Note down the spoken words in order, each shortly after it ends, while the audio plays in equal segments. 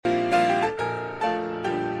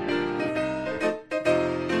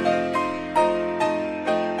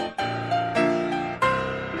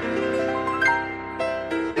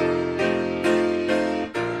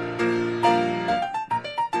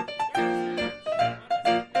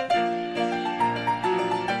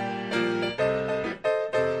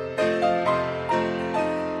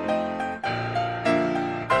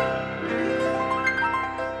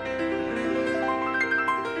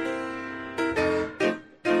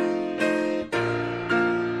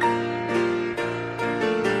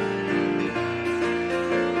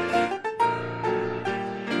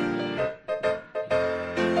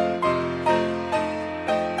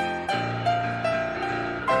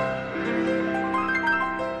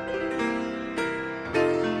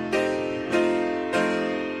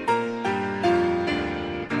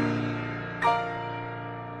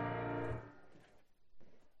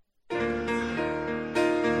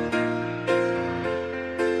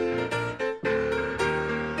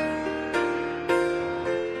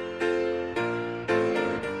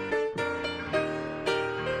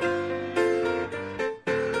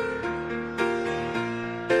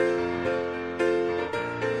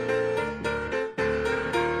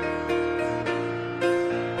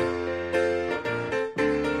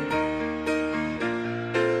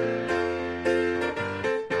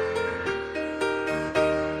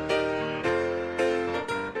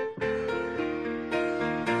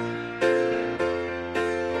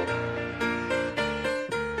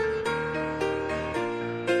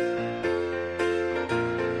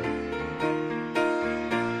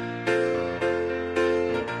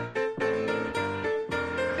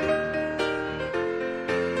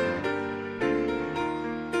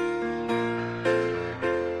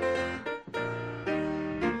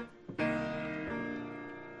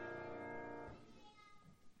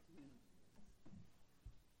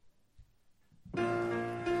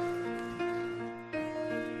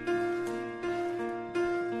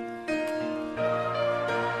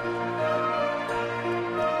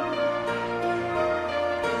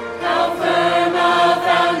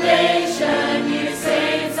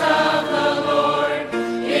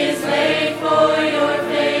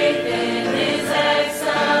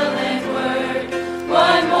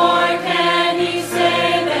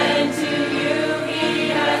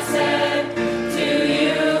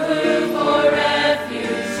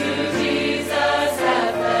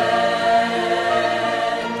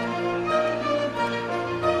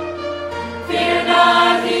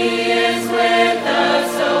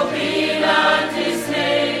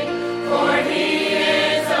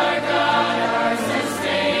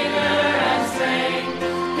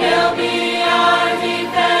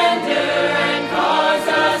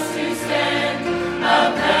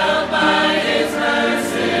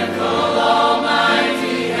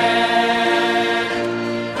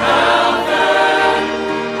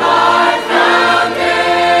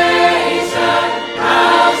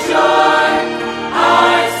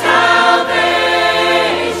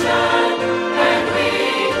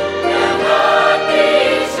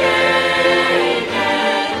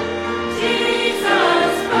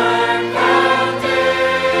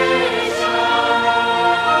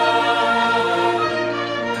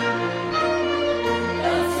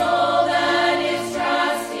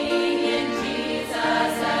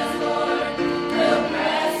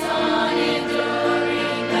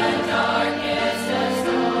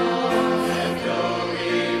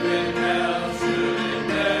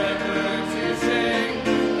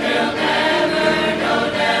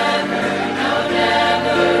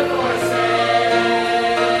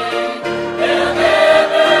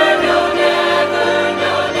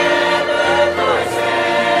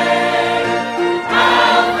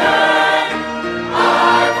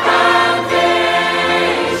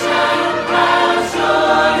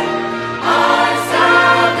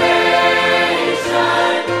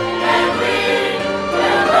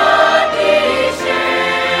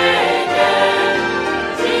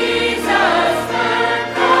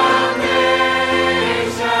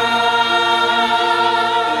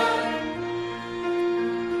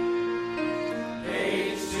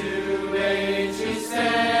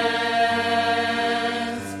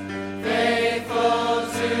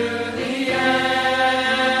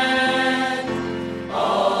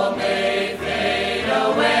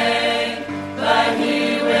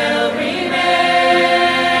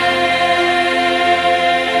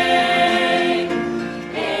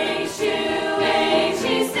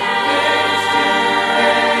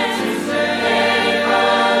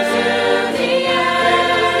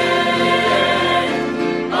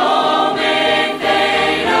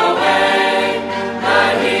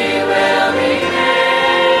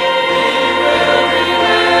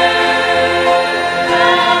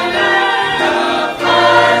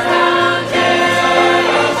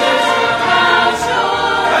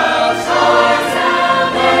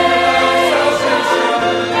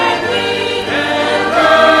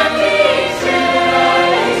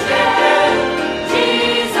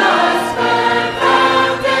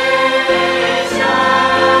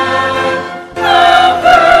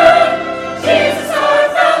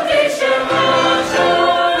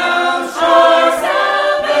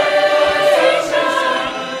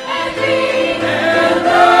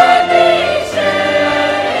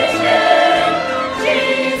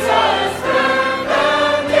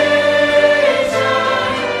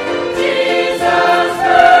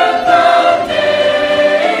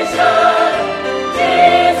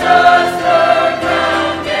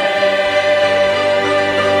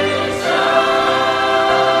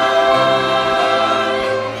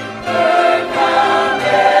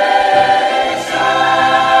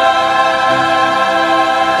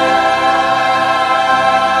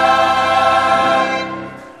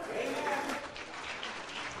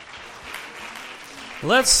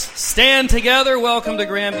Stand together. Welcome to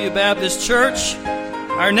Grandview Baptist Church.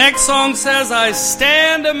 Our next song says, I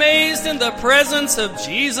stand amazed in the presence of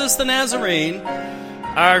Jesus the Nazarene,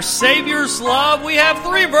 our Savior's love. We have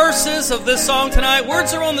 3 verses of this song tonight.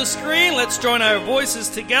 Words are on the screen. Let's join our voices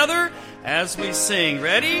together as we sing.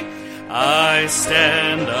 Ready? I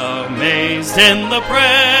stand amazed in the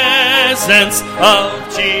presence of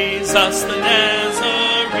Jesus the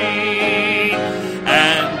Nazarene,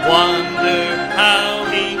 and wonder how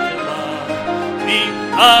he can love me,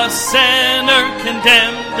 a sinner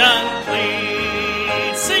condemned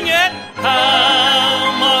unclean. Sing it!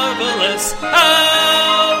 How marvelous,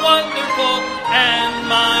 how wonderful, and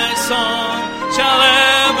my song shall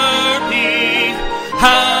ever be.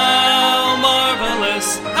 How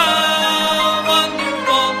marvelous, how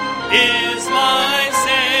wonderful is my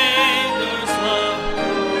Savior's love.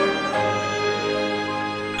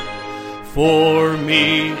 For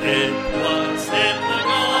me it was in the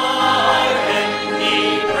garden, he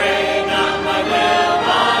prayed not my will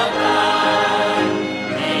but thine.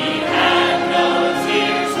 He had no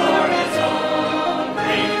tears for his own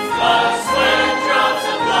grief, but sweat drops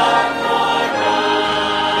of blood for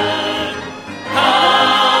mine.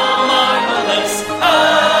 How marvelous,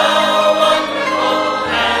 how wonderful,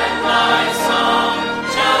 and my song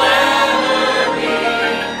shall ever be.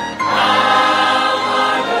 How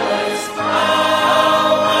marvelous,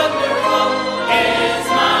 how wonderful is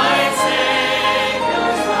my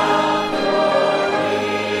Savior's love for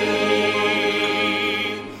me.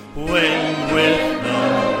 When with the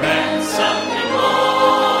ransomed and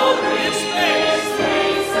glorious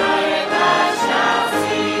face I at last shall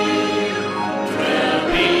see, 'twill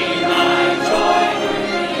be my joy with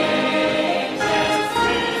the angels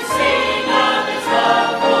to sing of his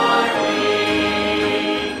love for me.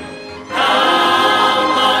 How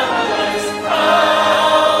marvelous, how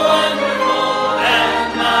wonderful, and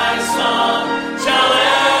my song shall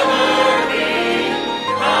ever be.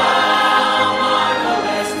 How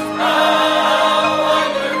marvelous, how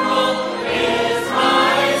wonderful is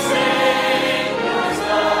my Savior's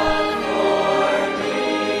love for me.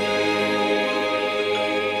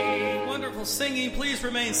 Wonderful singing. Please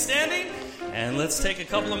remain standing, and let's take a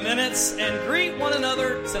couple of minutes and greet one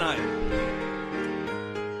another tonight.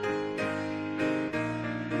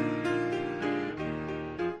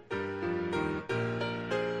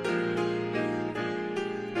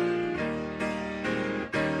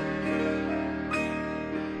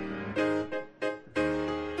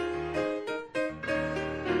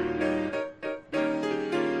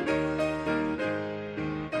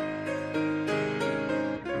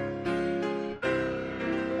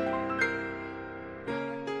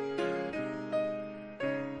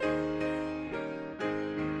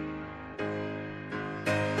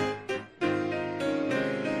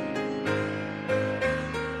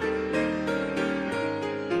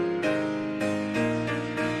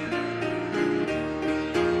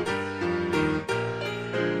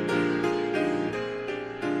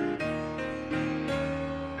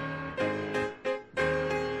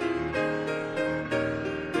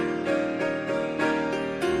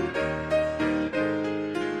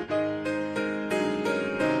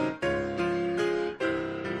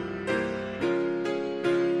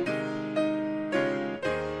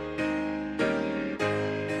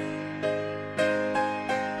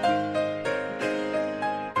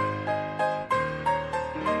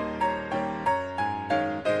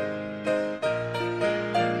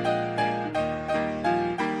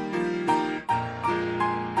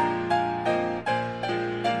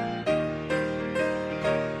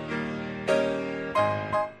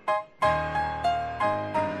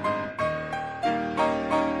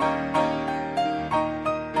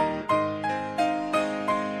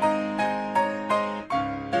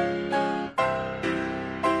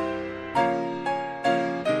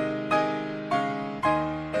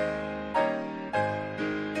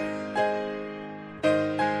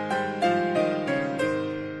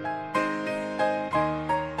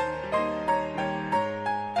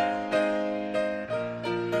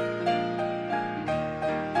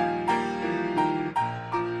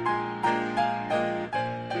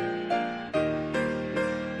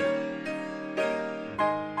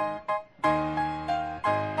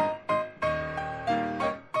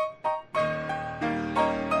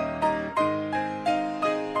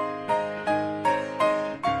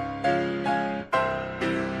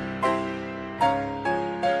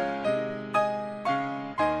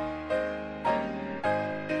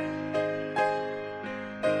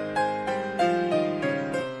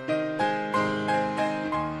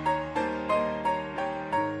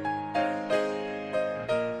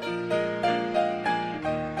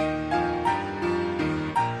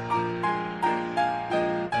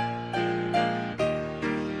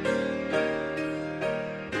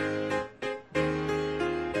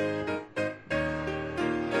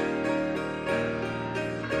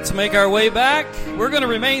 To make our way back, we're going to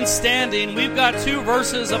remain standing. We've got 2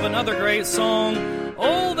 verses of another great song,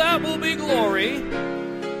 Oh, That Will Be Glory.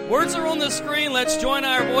 Words are on the screen. Let's join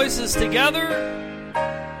our voices together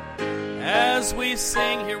as we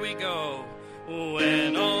sing. Here we go.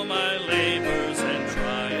 When all my labors and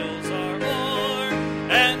trials are o'er,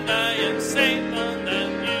 and I am safe on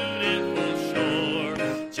that beautiful shore,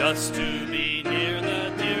 just to be near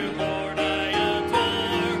the dear Lord I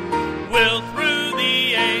adore, will through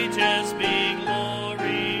the ages be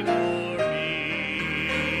glory for me.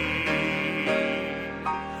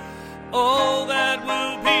 Oh, that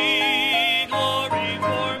will be glory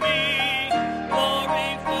for me,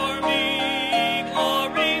 glory for me,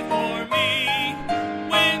 glory for me,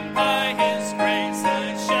 when by His grace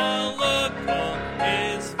I shall look on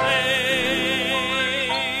His face.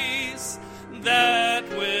 That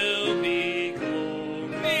will be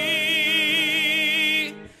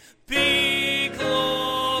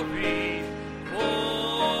glory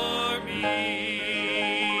for me.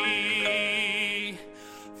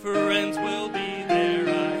 Friends will be there,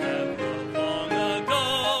 I have loved long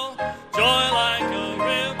ago. Joy like a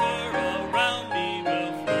river around me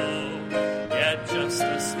will flow. Yet just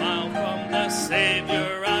a smile from the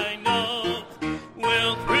Savior I know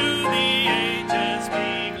will through the ages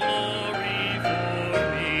be glory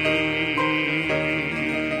for me.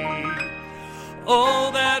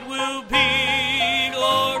 Oh, that will be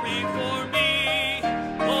glory for me,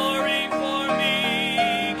 glory for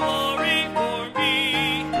me, glory for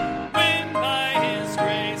me, when by His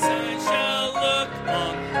grace I shall look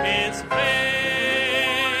on His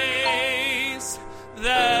face.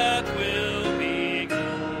 That will be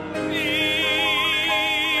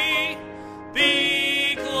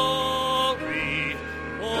glory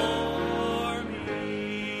for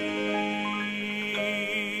me.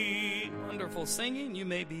 Wonderful singing. You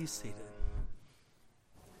may be seated.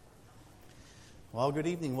 Well, good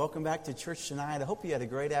evening. Welcome back to church tonight. I hope you had a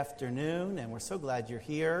great afternoon, and we're so glad you're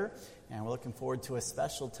here. And we're looking forward to a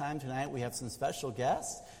special time tonight. We have some special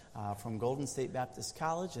guests from Golden State Baptist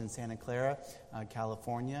College in Santa Clara,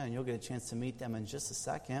 California, and you'll get a chance to meet them in just a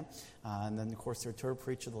second. And then, of course, their tour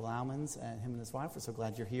preacher, the Laumans, and him and his wife. We're so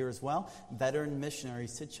glad you're here as well. Veteran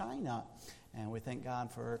missionaries to China. And we thank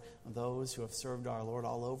God for those who have served our Lord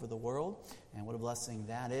all over the world. And what a blessing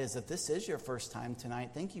that is. If this is your first time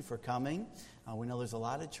tonight, thank you for coming. We know there's a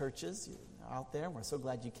lot of churches out there. We're so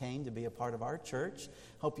glad you came to be a part of our church.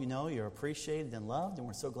 Hope you know you're appreciated and loved, and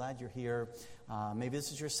we're so glad you're here. Maybe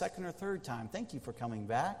this is your second or third time. Thank you for coming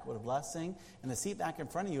back. What a blessing. And the seat back in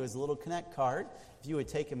front of you is a little Connect card. If you would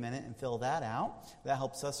take a minute and fill that out, that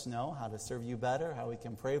helps us know how to serve you better, how we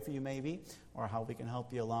can pray for you maybe, or how we can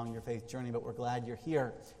help you along your faith journey. But we're glad you're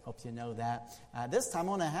here. Hope you know that. This time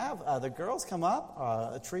I want to have the girls come up,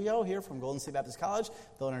 a trio here from Golden State Baptist College.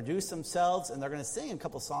 They'll introduce themselves, and they're going to sing a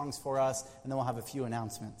couple songs for us, and then we'll have a few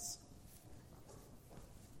announcements.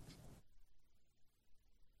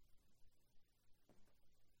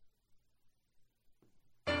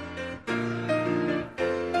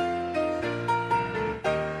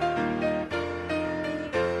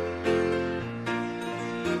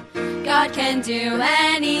 God can do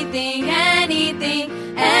anything, anything,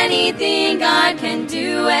 anything. God can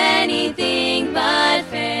do anything but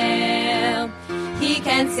fail. He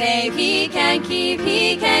can save, He can keep,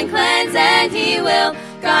 He can cleanse, and He will.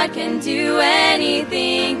 God can do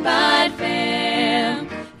anything but fail.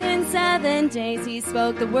 In 7 days He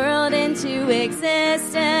spoke the world into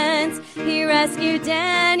existence. He rescued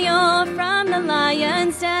Daniel from the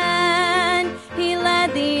lion's den. He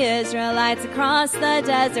led the Israelites across the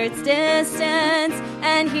desert's distance,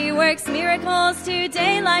 and He works miracles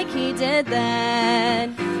today like He did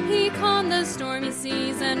then. He calmed the stormy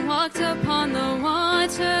seas and walked upon the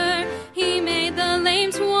water. He made the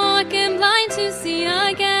lame to walk and blind to see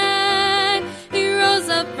again. He rose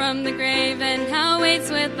up from the grave and now waits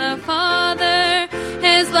with the Father.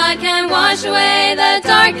 His blood can wash away the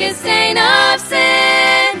darkest stain of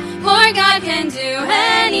sin. For God can do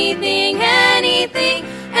anything, anything,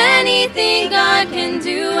 anything. God can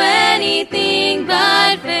do anything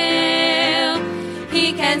but fail.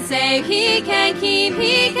 He can save, He can keep,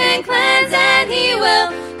 He can cleanse, and He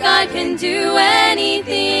will. God can do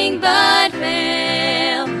anything but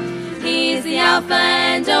fail. He's the Alpha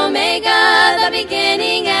and Omega, the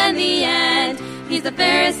beginning and the end. He's the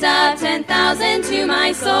fairest of 10,000 to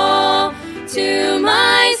my soul, to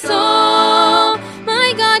my soul.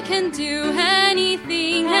 My God can do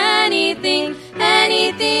anything, anything,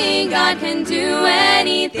 anything. God can do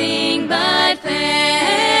anything but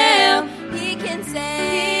fail. He can save,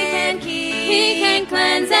 He can keep, He can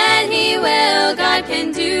cleanse, and He will. God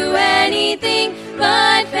can do anything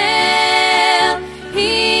but fail.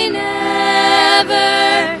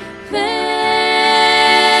 never fails.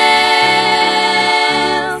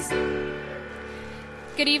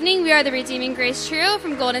 Good evening. We are the Redeeming Grace Trio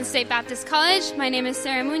from Golden State Baptist College. My name is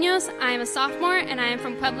Sarah Munoz. I am a sophomore, and I am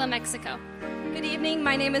from Puebla, Mexico. Good evening.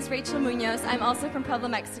 My name is Rachel Munoz. I'm also from Puebla,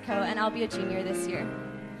 Mexico, and I'll be a junior this year.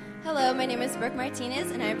 Hello, my name is Brooke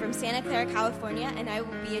Martinez, and I'm from Santa Clara, California, and I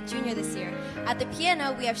will be a junior this year. At the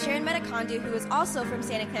piano, we have Sharon Metacondu, who is also from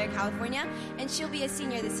Santa Clara, California, and she'll be a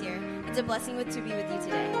senior this year. It's a blessing to be with you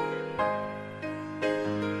today.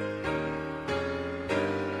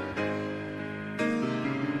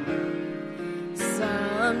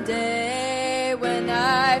 Someday when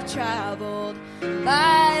I've traveled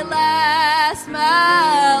my last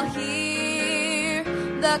mile here,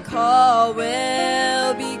 the call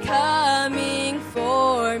will be coming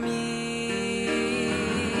for me.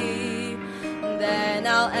 Then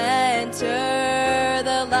I'll enter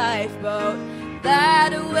the lifeboat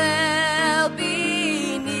that will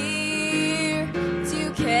be near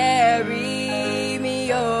to carry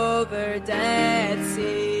me over Dead Sea.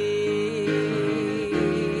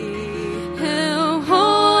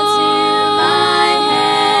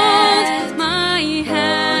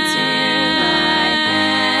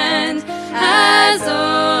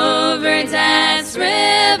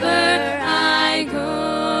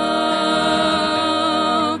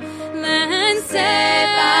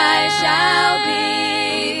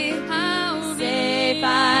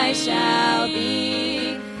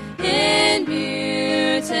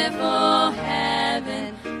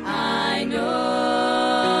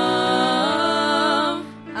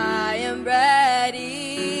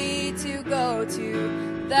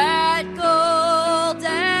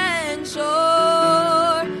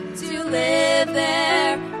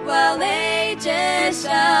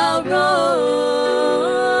 Shall roll.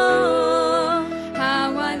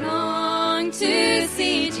 How I long to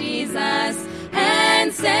see Jesus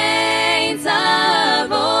and saints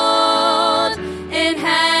of old in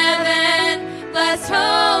heaven, blessed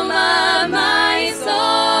home of my soul.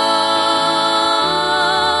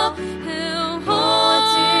 He'll hold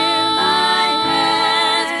to my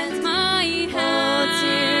hand, hold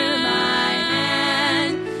to my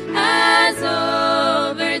hand, as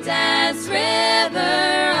over death's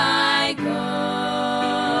river I go.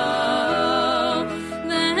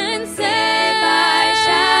 Then safe I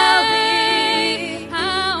shall be,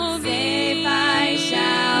 safe I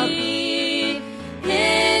shall be,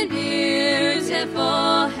 in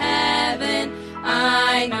beautiful heaven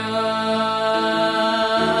I know.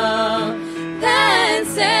 Then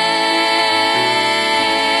safe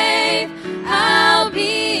I'll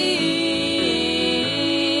be,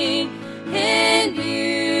 in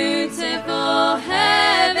beautiful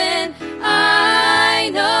heaven I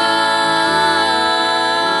know.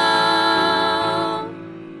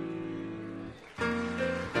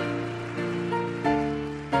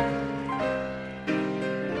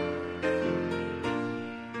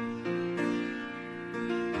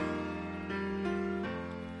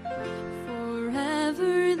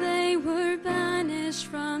 Forever they were banished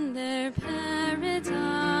from their paradise.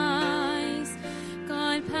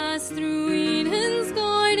 God passed through Eden's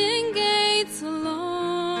garden gates alone,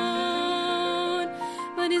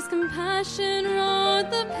 but his compassion wrote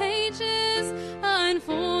the pages,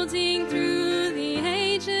 unfolding through the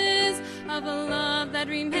ages of a love that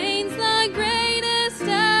remains the greatest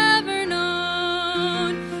ever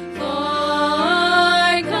known.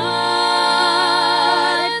 For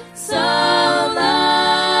God so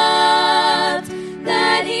loved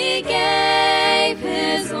that he gave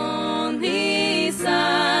his only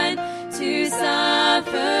Son to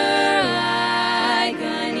suffer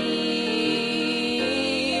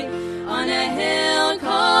agony on a hill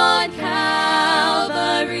called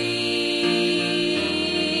Calvary.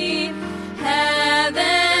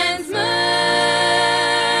 Heaven's mercy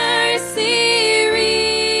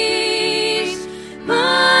reached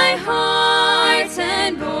my heart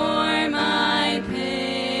and bore my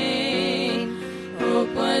pain.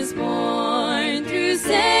 Hope was born through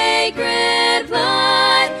sacred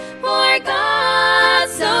blood, for God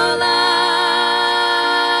so loved.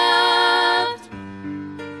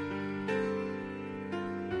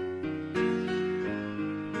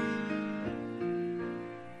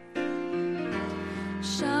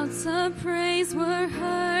 Shouts of praise were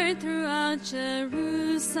heard throughout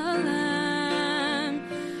Jerusalem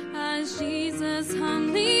as Jesus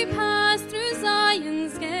humbly passed through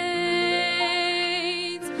Zion's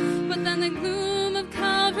gates. But then the gloom of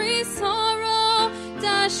Calvary's sorrow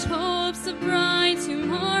dashed hopes of bright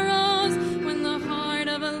tomorrows when the heart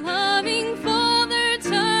of a loving Father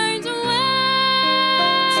turned away.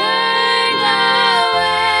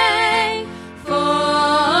 For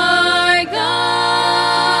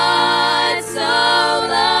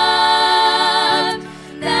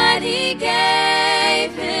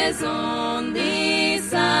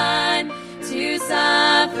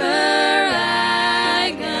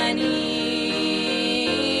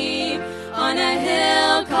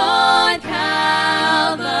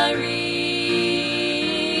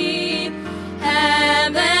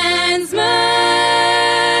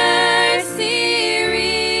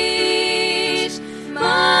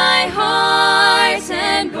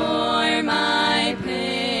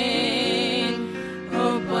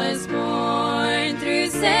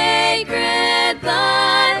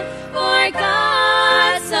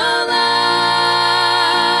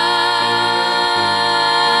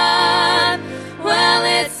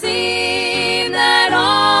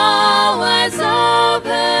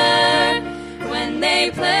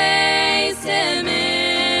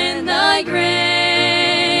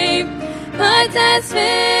death's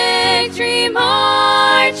victory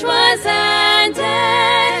march was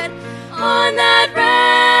ended on that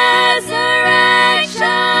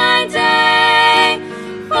resurrection day.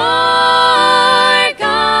 For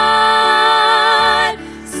God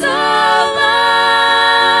so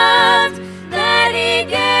loved that He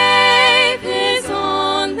gave His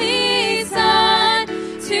only Son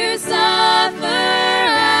to suffer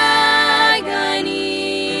agony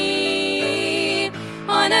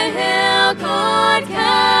on a hill called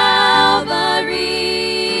Calvary.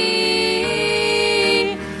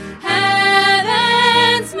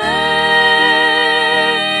 Heaven's mercy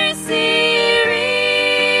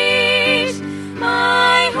reached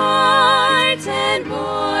my heart and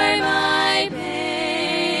bore my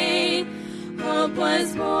pain. Hope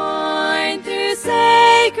was born through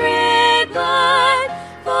sacred blood,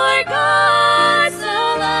 for God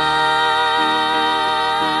so loved.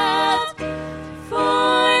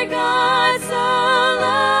 For God so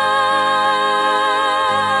loved.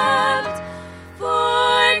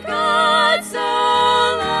 For God so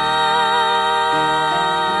loved.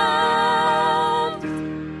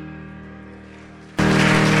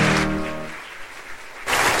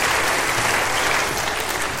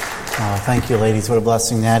 Thank you, ladies. What a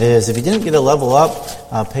blessing that is. If you didn't get a level up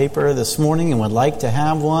paper this morning and would like to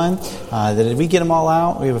have one, did we get them all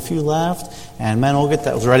out? We have a few left. And men, we'll get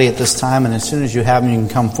that ready at this time. And as soon as you have them, you can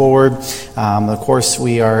come forward. Of course,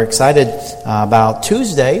 we are excited about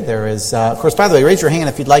Tuesday. There is, of course, by the way, raise your hand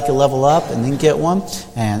if you'd like a level up and then get one.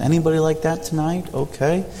 And anybody like that tonight?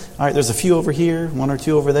 Okay. All right, there's a few over here, one or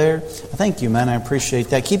two over there. Thank you, men. I appreciate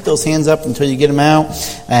that. Keep those hands up until you get them out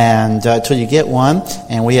and until you get one.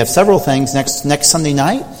 And we have several things next Sunday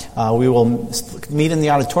night. We will meet in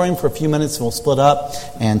the auditorium for a few minutes, and we'll split up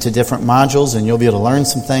into different modules, and you'll be able to learn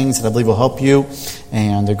some things that I believe will help you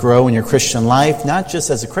and to grow in your Christian life, not just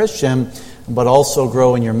as a Christian, but also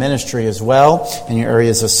grow in your ministry as well, in your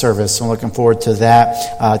areas of service. So I'm looking forward to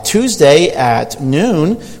that. Tuesday at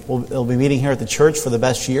noon, we'll be meeting here at the church for the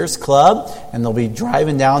Best Years Club, and they'll be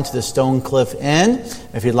driving down to the Stone Cliff Inn.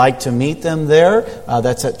 If you'd like to meet them there,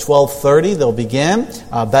 that's at 12:30. They'll begin.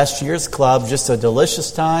 Best Years Club, just a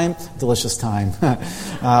delicious time.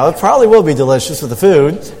 It probably will be delicious with the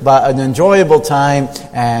food, but an enjoyable time,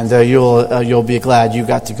 and you'll be glad you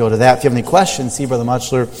got to go to that. If you have any questions, see Brother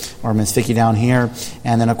Muchler or Ms. Vicky down here.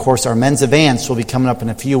 And then, of course, our men's advance will be coming up in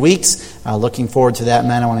a few weeks. Looking forward to that,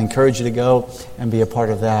 men. I want to encourage you to go and be a part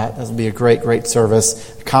of that. That will be a great, great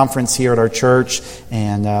service. A conference here at our church,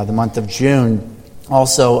 and the month of June.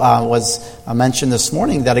 Also was mentioned this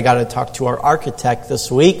morning that I got to talk to our architect this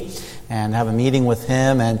week and have a meeting with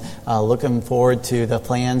him, and looking forward to the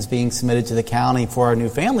plans being submitted to the county for our new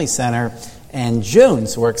family center in June.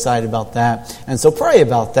 So we're excited about that. And so pray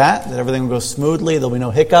about that everything will go smoothly, there'll be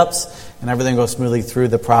no hiccups, and everything goes smoothly through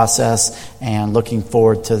the process, and looking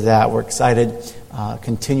forward to that. We're excited.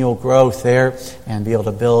 Continual growth there, and be able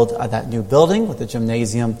to build that new building with the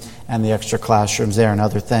gymnasium and the extra classrooms there and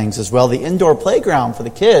other things as well. The indoor playground for the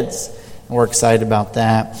kids, and we're excited about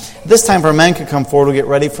that. This time, our men could come forward. We'll get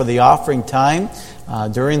ready for the offering time.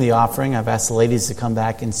 During the offering, I've asked the ladies to come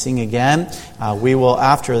back and sing again. We will,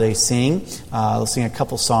 after they sing, we'll sing a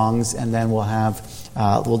couple songs, and then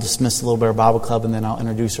we'll dismiss a little bit of Bible Club, and then I'll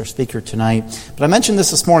introduce our speaker tonight. But I mentioned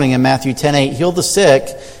this morning in Matthew 10:8, heal the sick,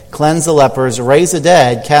 cleanse the lepers, raise the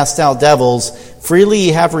dead, cast out devils, freely ye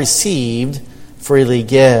have received, freely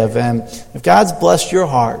give. And if God's blessed your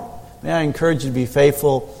heart, may I encourage you to be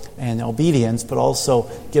faithful in obedience, but also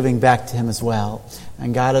giving back to Him as well.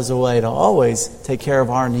 And God has a way to always take care of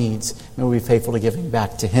our needs. May we be faithful to giving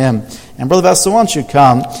back to Him. And Brother Vesta, why don't you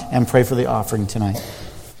come and pray for the offering tonight?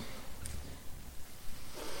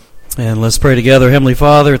 And let's pray together. Heavenly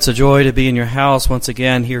Father, it's a joy to be in your house once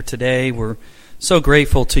again here today. We're so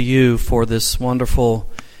grateful to you for this wonderful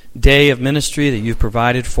day of ministry that you've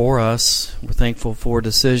provided for us. We're thankful for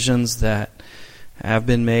decisions that have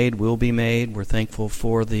been made, will be made. We're thankful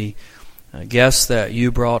for the guests that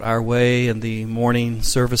you brought our way in the morning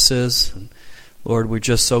services. And Lord, we're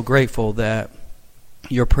just so grateful that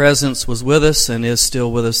your presence was with us and is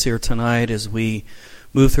still with us here tonight as we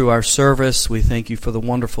move through our service. We thank you for the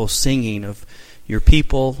wonderful singing of your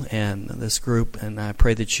people and this group, and I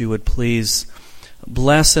pray that you would please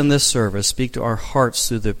bless in this service, speak to our hearts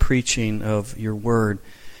through the preaching of your word.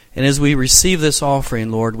 And as we receive this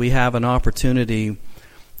offering, Lord, we have an opportunity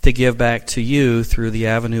to give back to you through the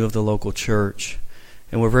avenue of the local church.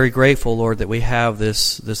 And we're very grateful, Lord, that we have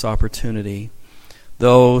this opportunity.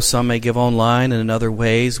 Though some may give online and in other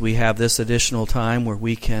ways, we have this additional time where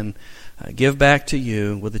we can give back to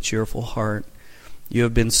you with a cheerful heart. You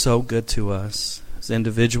have been so good to us. As as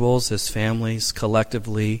individuals, as families,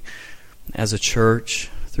 collectively, as a church,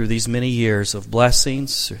 through these many years of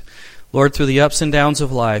blessings. Lord, through the ups and downs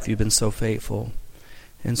of life, you've been so faithful.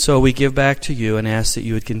 And so we give back to you and ask that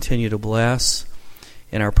you would continue to bless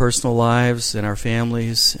in our personal lives, in our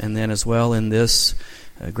families, and then as well in this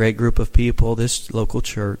great group of people, this local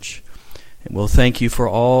church. And we'll thank you for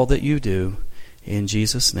all that you do. In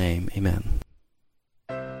Jesus' name, amen.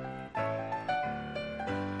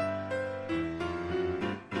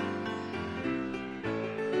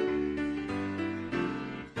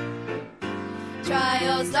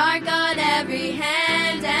 Trials dark on every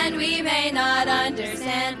hand, and we may not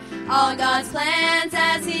understand all God's plans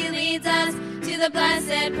as He leads us to the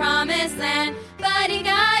blessed promised land. But He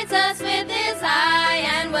guides us with His eye,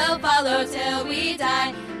 and we'll follow till we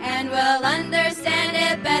die, and we'll understand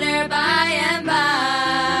it better by and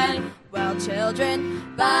by. Well,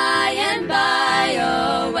 children, by and by,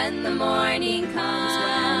 oh, when the morning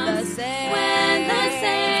comes, when the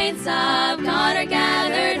saints of God are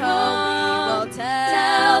gathered home, we'll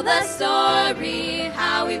tell the story,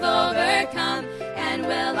 how we've overcome, and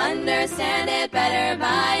we'll understand it better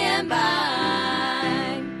by and by.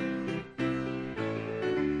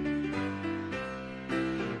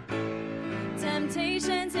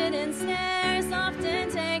 Temptations, hidden snares often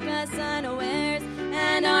take us unawares,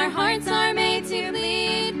 and our hearts are made to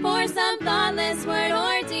bleed for some thoughtless word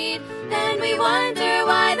or deed. Then we wonder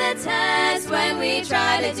why the test when we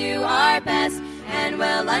try to do our best, and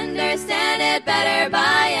we'll understand it better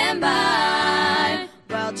by and by.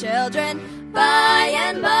 Well, children, by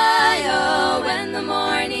and by, oh, when the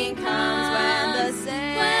morning comes, when the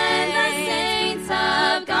saints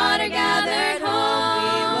of God are gathered home,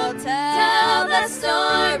 we will tell the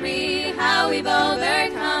story, how we've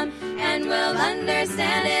overcome, and we'll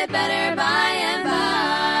understand it better by and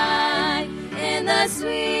by. In the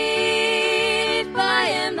sweet by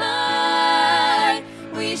and by,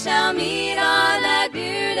 we shall meet on that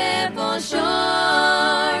beautiful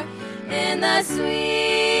shore. In the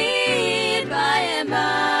sweet by and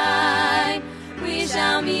by, we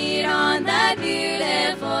shall meet on that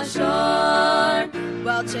beautiful shore.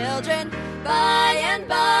 Well, children, by and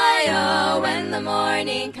by, oh, when the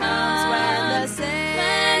morning comes, when the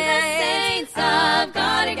saints of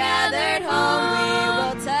God are gathered home, we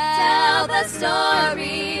will tell the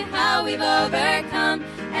story, how we've overcome,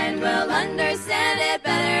 and we'll understand it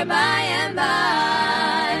better by and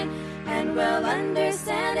by. And we'll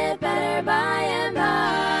understand it better by and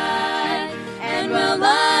by. And we'll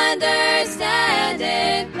understand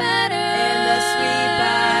it better in the sweet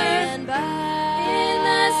by and by. In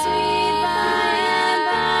the sweet by and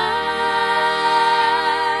by.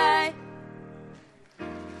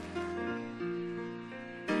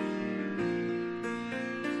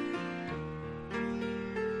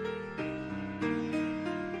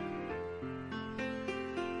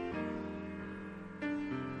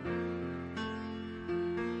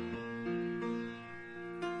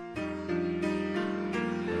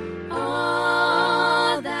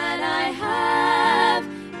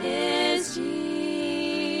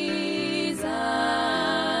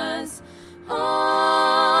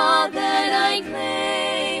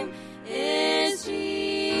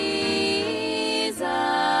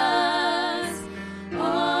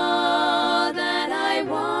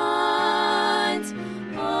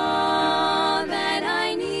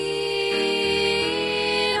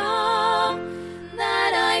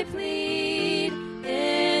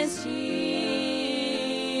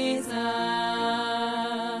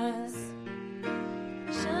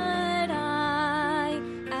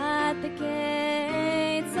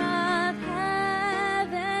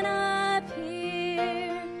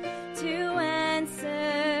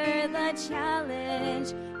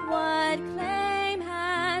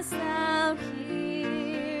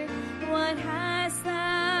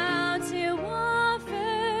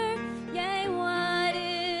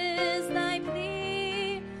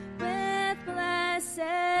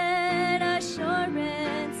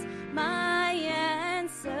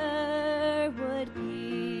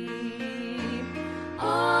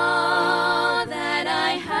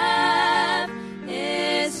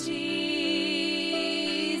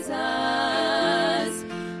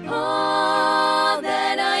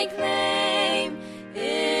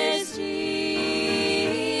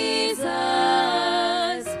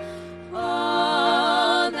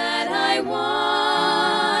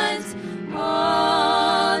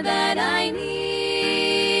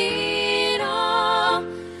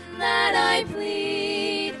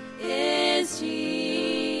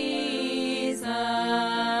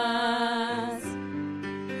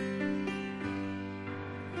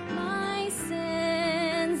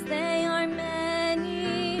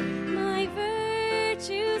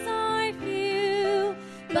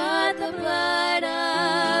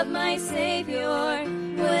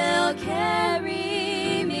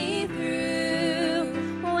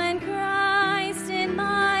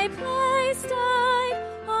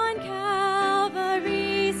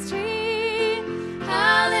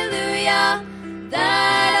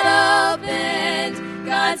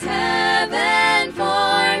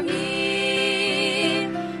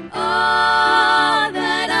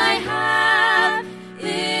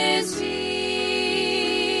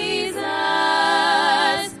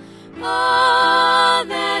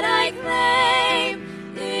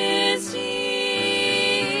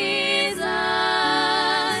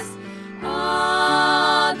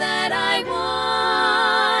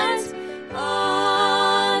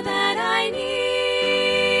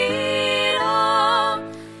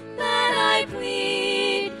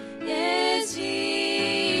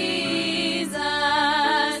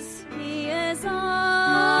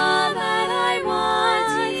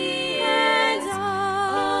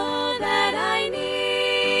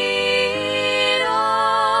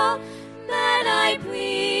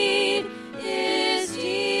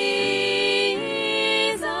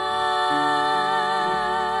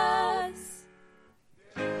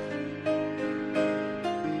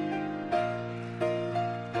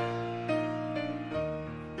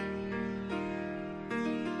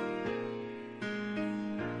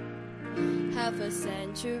 half a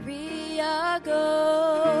century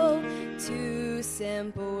ago. 2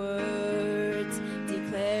 simple words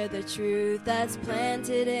declare the truth that's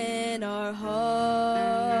planted in our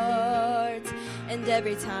hearts. And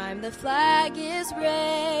every time the flag is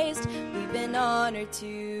raised, we've been honored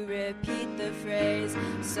to repeat the phrase,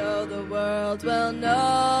 so the world will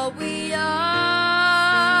know we are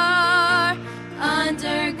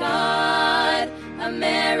under God.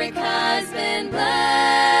 America's been blessed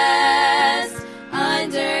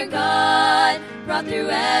under God, brought through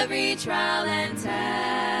every trial and test.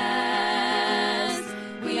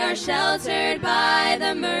 We are sheltered by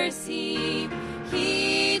the mercy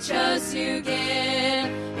He chose to give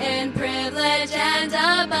in privilege and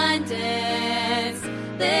abundance.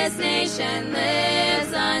 This nation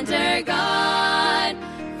lives under God.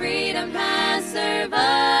 Freedom has survived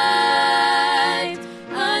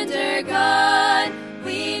under God.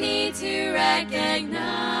 We need to recognize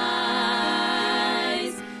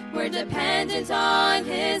we're dependent on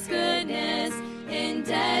His goodness,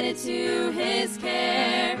 indebted to His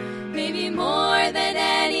care, maybe more than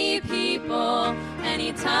any people,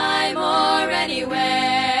 anytime or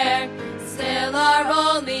anywhere. Still our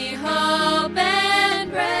only hope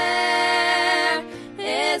and prayer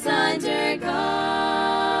is under God.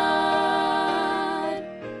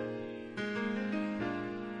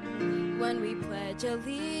 When we pledge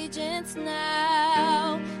allegiance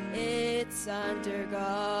now, it's under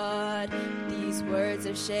God. These words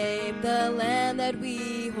have shaped the land that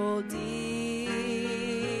we hold dear.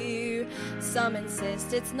 Some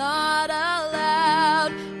insist it's not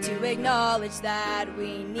allowed to acknowledge that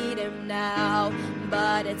we need Him now,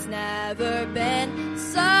 but it's never been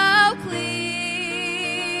so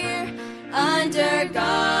clear. Under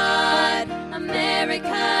God,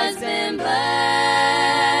 America's been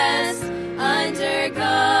blessed. Under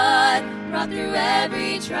God, brought through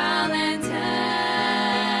every trial and test.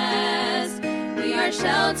 We are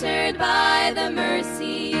sheltered by the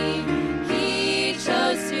mercy He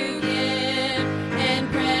chose to give in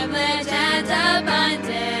privilege and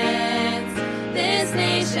abundance. This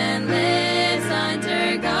nation lives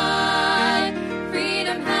under God.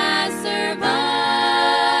 Freedom has survived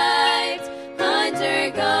under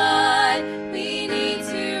God. We need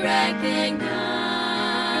to recognize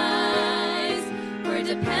we're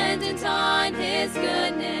dependent on His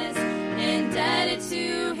goodness, indebted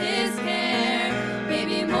to His care,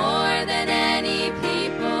 maybe more than any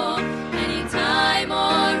people, anytime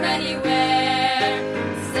or anywhere.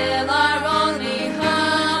 Still our only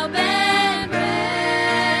hope and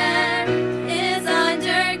prayer is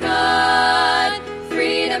under God.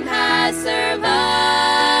 Freedom has survived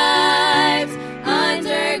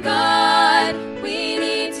under God. We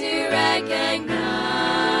need to recognize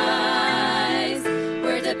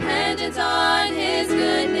we're dependent on His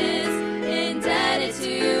goodness, indebted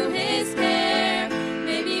to His care,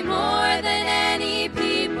 maybe more than any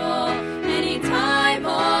people, anytime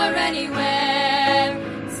or anywhere.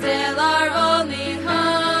 Still our only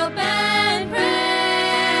hope and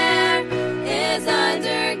prayer is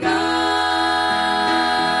under God.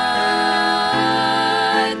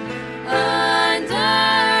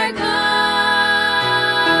 Under God.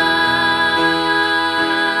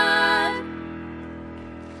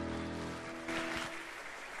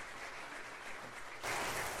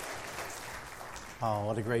 Oh,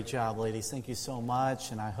 what a great job, ladies. Thank you so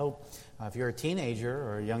much. And I hope if you're a teenager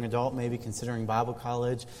or a young adult, maybe considering Bible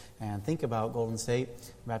college, and think about Golden State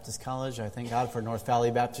Baptist College, I thank God for North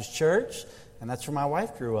Valley Baptist Church, and that's where my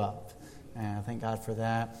wife grew up. And I thank God for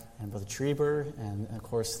that, and Brother Trieber, and of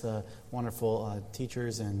course the wonderful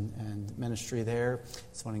teachers and ministry there.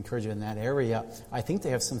 So I want to encourage you in that area. I think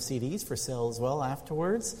they have some CDs for sale as well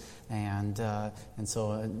afterwards, and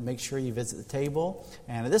so make sure you visit the table.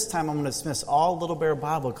 And at this time, I'm going to dismiss all Little Bear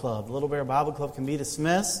Bible Club. Little Bear Bible Club can be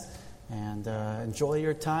dismissed, and enjoy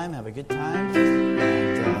your time. Have a good time,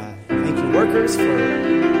 and thank you, workers, for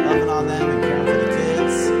loving on them and caring for the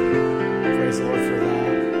kids. Praise the Lord for that.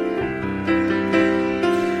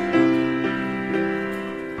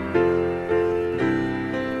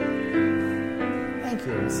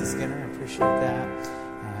 Mrs. Skinner, I appreciate that.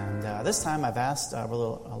 And this time I've asked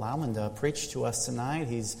Brother Lauman to preach to us tonight.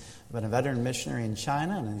 He's been a veteran missionary in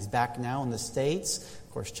China, and he's back now in the States.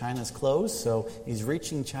 Of course, China's closed, so he's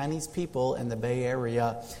reaching Chinese people in the Bay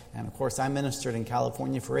Area. And of course, I ministered in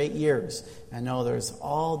California for 8 years. I know there's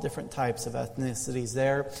all different types of ethnicities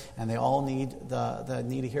there, and they all need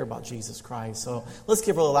need to hear about Jesus Christ. So let's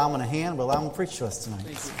give Brother Lauman a hand. Brother Lauman, preach to us tonight.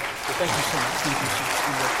 Thank you. Thank you so much. Thank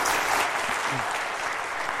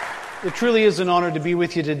you. It truly is an honor to be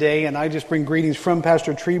with you today, and I just bring greetings from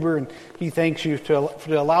Pastor Trieber, and he thanks you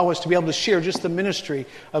to allow us to be able to share just the ministry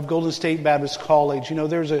of Golden State Baptist College. You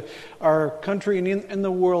know, our country and in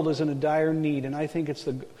the world is in a dire need, and I think it's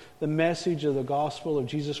the message of the gospel of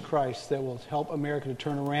Jesus Christ that will help America to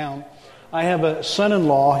turn around. I have a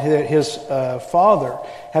son-in-law, his father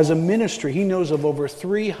has a ministry. He knows of over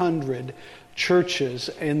 300 churches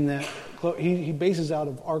he bases out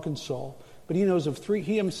of Arkansas. But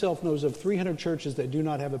he himself knows of 300 churches that do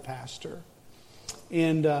not have a pastor.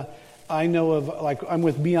 And I know of, I'm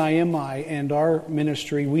with BIMI and our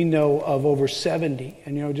ministry, we know of over 70,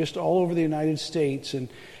 and just all over the United States. And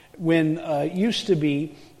when it used to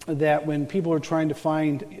be that when people were trying to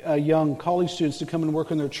find young college students to come and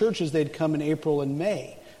work in their churches, they'd come in April and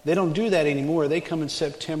May. They don't do that anymore. They come in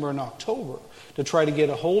September and October to try to get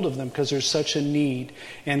a hold of them because there's such a need.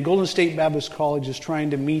 And Golden State Baptist College is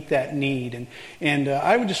trying to meet that need. And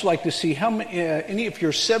I would just like to see how many, if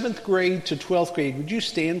you're 7th grade to 12th grade, would you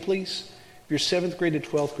stand, please? If you're 7th grade to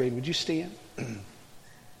 12th grade, would you stand?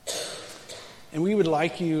 And we would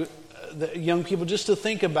like you, the young people, just to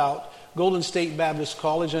think about Golden State Baptist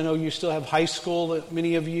College. I know you still have high school,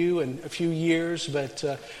 many of you, in a few years, but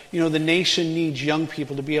the nation needs young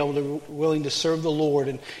people to be willing to serve the Lord.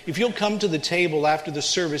 And if you'll come to the table after the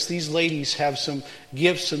service, these ladies have some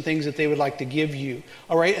gifts and things that they would like to give you.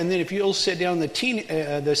 All right, and then if you'll sit down,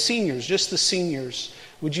 the seniors, just the seniors,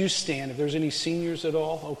 would you stand? If there's any seniors at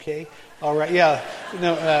all, okay. All right, yeah,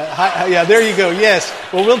 yeah, there you go. Yes,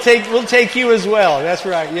 well, we'll take you as well. That's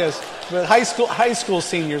right. Yes. But high school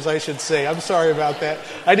seniors, I should say. I'm sorry about that.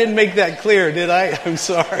 I didn't make that clear, did I? I'm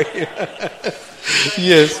sorry.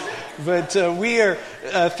 Yes. But we are,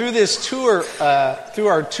 through this tour, through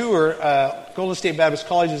our tour, Golden State Baptist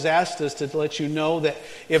College has asked us to let you know that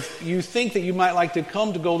if you think that you might like to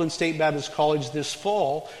come to Golden State Baptist College this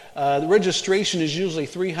fall, the registration is usually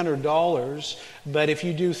 $300, but if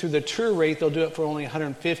you do through the tour rate, they'll do it for only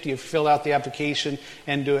 $150 if you fill out the application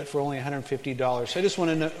and do it for only $150. So I just want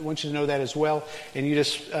you to know that as well, and you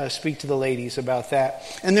just speak to the ladies about that.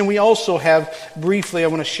 And then we also have, briefly, I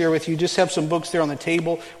want to share with you, just have some books there on the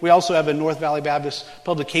table. We also have a North Valley Baptist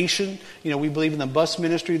publication. We believe in the bus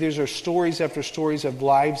ministry. These are stories after stories of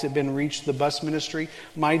lives that have been reached through the bus ministry.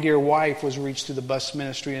 My dear wife was reached through the bus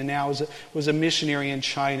ministry and now was a missionary in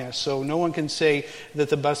China. So no one can say that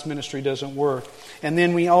the bus ministry doesn't work. And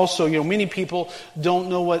then we also, many people don't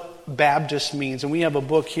know what Baptist means. And we have a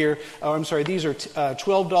book here. These are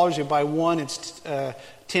 $12 if you buy one. It's $10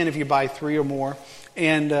 if you buy 3 or more.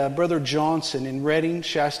 And Brother Johnson in Redding,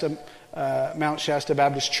 Mount Shasta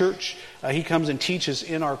Baptist Church, he comes and teaches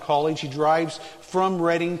in our college. He drives from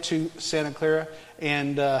Redding to Santa Clara,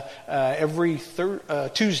 and every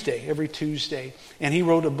Tuesday. And he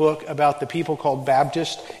wrote a book about the people called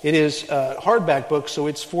Baptist. It is a hardback book, so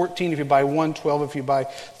it's $14 if you buy one, $12 if you buy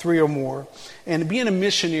 3 or more. And being a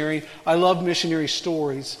missionary, I love missionary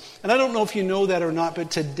stories. And I don't know if you know that or not,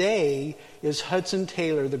 but today is Hudson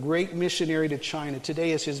Taylor, the great missionary to China.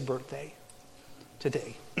 Today is his birthday.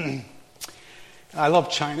 Today. I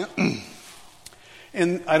love China.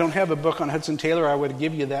 And I don't have a book on Hudson Taylor. I would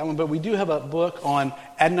give you that one. But we do have a book on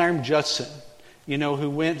Adoniram Judson, who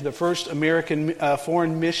went, the first American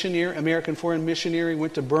foreign missionary,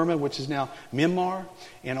 went to Burma, which is now Myanmar,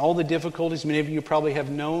 and all the difficulties. Many of you probably have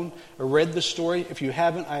known or read the story. If you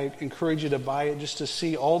haven't, I encourage you to buy it just to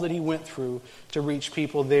see all that he went through to reach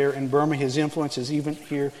people there in Burma. His influence is even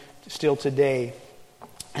here still today.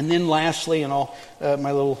 And then lastly, and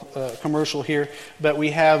my little commercial here, but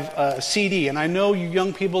we have a CD. And I know you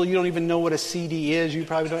young people, you don't even know what a CD is. You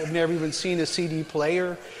probably have never even seen a CD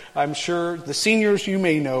player. I'm sure the seniors you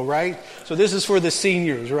may know, right? So this is for the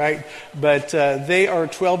seniors, right? But they are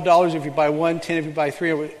 $12 if you buy one, $10 if you buy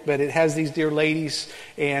 3. But it has these dear ladies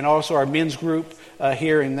and also our men's group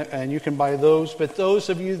here, and you can buy those. But those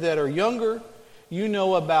of you that are younger, you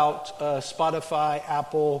know about Spotify,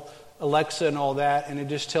 Apple, Alexa and all that, and it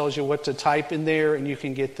just tells you what to type in there, and you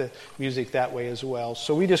can get the music that way as well.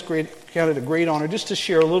 So we just count it a great honor just to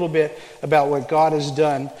share a little bit about what God has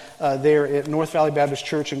done there at North Valley Baptist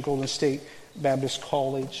Church and Golden State Baptist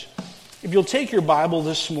College. If you'll take your Bible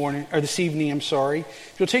this evening,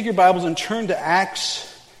 if you'll take your Bibles and turn to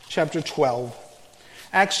Acts chapter 12.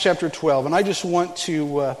 Acts chapter 12, and I just want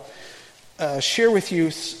to share with you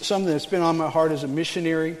something that's been on my heart as a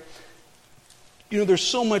missionary. There's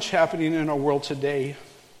so much happening in our world today,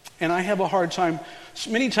 and I have a hard time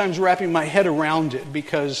many times wrapping my head around it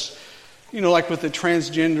because, like with the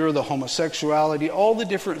transgender, the homosexuality, all the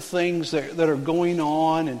different things that are going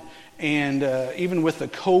on, And even with the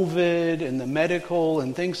COVID and the medical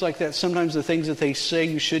and things like that, sometimes the things that they say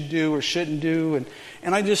you should do or shouldn't do.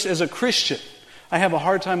 And I just, as a Christian, I have a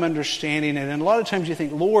hard time understanding it. And a lot of times you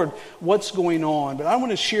think, Lord, what's going on? But I want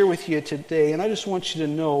to share with you today, and I just want you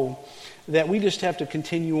to know that we just have to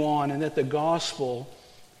continue on and that the gospel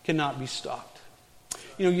cannot be stopped.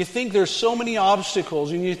 You know, you think there's so many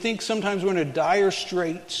obstacles, and you think sometimes we're in a dire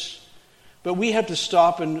straits. But we have to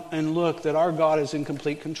stop and look that our God is in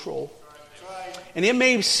complete control. And it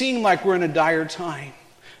may seem like we're in a dire time,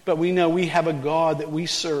 but we know we have a God that we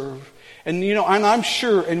serve. And you know, and I'm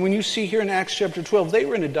sure, and when you see here in Acts chapter 12, they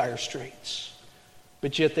were in a dire straits.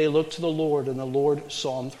 But yet they looked to the Lord, and the Lord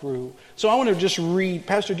saw them through. So I want to just read.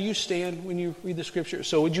 Pastor, do you stand when you read the scripture?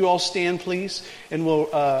 So would you all stand, please? And we'll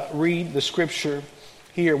read the scripture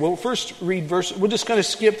here. We'll first read verse. We're just going to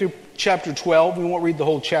skip through chapter 12. We won't read the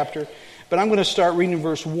whole chapter. But I'm going to start reading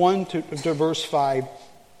verse 1 to verse 5.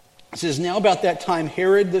 It says, "Now about that time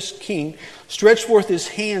Herod this king stretched forth his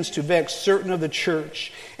hands to vex certain of the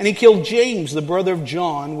church. And he killed James, the brother of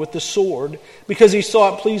John, with the sword, because he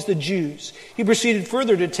saw it pleased the Jews. He proceeded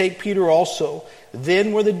further to take Peter also.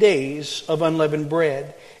 Then were the days of unleavened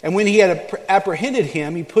bread. And when he had apprehended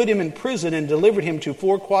him, he put him in prison and delivered him to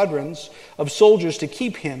 4 squadrons of soldiers to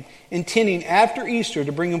keep him, intending after Easter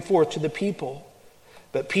to bring him forth to the people.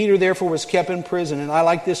 But Peter therefore was kept in prison." And I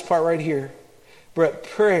like this part right here. "But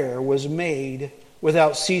prayer was made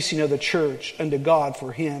without ceasing of the church unto God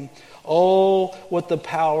for him." Oh, what the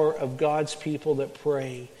power of God's people that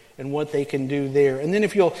pray and what they can do there. And then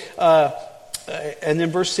if you'll, and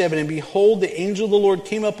then verse 7, "And behold, the angel of the Lord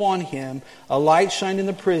came upon him, a light shined in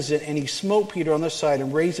the prison, and he smote Peter on the side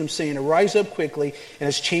and raised him, saying, Arise up quickly, and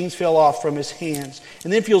his chains fell off from his hands."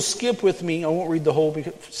 And then if you'll skip with me, I won't read the whole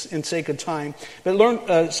in sake of time,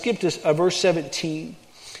 but skip to verse 17.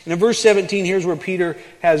 And in verse 17, here's where Peter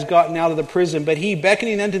has gotten out of the prison. "But he,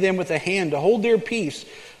 beckoning unto them with a hand to hold their peace,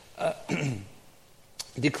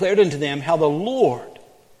 declared unto them how the Lord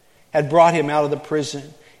had brought him out of the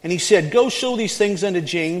prison. And he said, Go show these things unto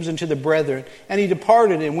James and to the brethren. And he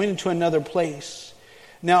departed and went into another place.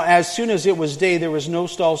 Now as soon as it was day, there was no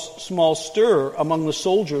small stir among the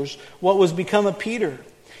soldiers what was become of Peter.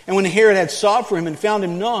 And when Herod had sought for him and found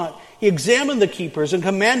him not, he examined the keepers and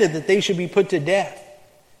commanded that they should be put to death."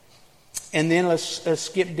 And then let's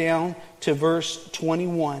skip down to verse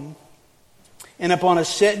 21. "And upon a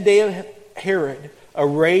set day of Herod,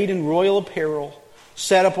 arrayed in royal apparel,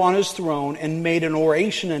 sat upon his throne and made an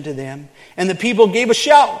oration unto them. And the people gave a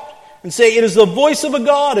shout and say, It is the voice of a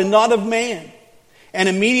God and not of man. And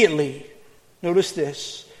immediately," notice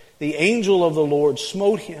this, "the angel of the Lord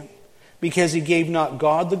smote him, because he gave not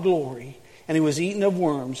God the glory, and he was eaten of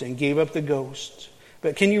worms and gave up the ghost."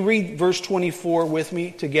 But can you read verse 24 with me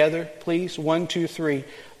together, please? 1, 2, 3.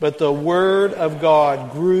 "But the word of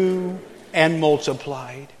God grew and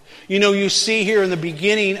multiplied." You know, you see here in the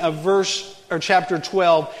beginning of chapter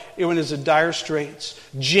 12, it was in dire straits.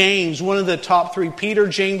 James, one of the top 3, Peter,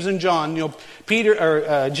 James, and John. You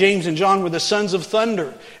know, James and John were the sons of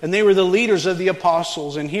thunder, and they were the leaders of the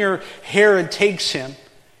apostles. And here Herod takes him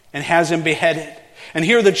and has him beheaded. And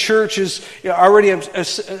here the church is already a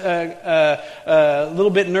little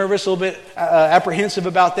bit nervous, a little bit apprehensive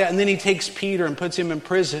about that. And then he takes Peter and puts him in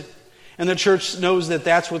prison. And the church knows that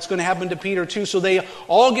that's what's going to happen to Peter too. So they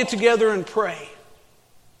all get together and pray.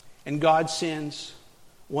 And God sends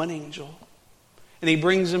one angel. And he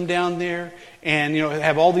brings him down there. And, you know,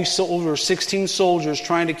 have all these soldiers, 16 soldiers,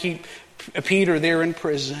 trying to keep Peter there in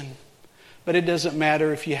prison. But it doesn't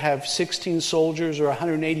matter if you have 16 soldiers or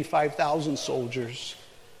 185,000 soldiers.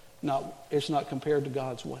 It's not compared to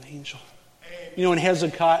God's one angel. You know, in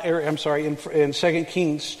in 2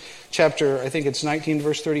 Kings chapter, I think it's 19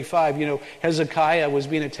 verse 35, you know, Hezekiah was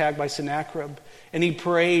being attacked by Sennacherib. And he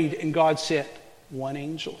prayed and God sent one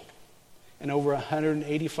angel. And over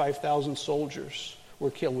 185,000 soldiers were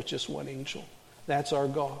killed with just one angel. That's our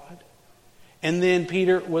God. And then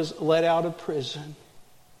Peter was let out of prison.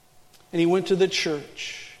 And he went to the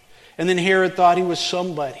church. And then Herod thought he was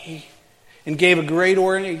somebody and gave a great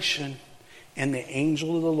oration. And the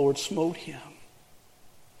angel of the Lord smote him.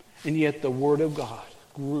 And yet the word of God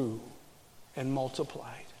grew and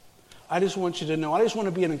multiplied. I just want you to know, I just want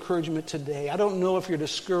to be an encouragement today. I don't know if you're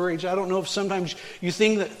discouraged. I don't know if sometimes you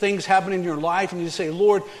think that things happen in your life and you say,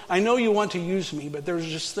 Lord, I know you want to use me, but there's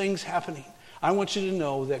just things happening. I want you to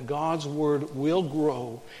know that God's word will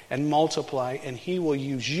grow and multiply, and he will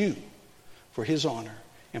use you for his honor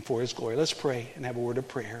and for his glory. Let's pray and have a word of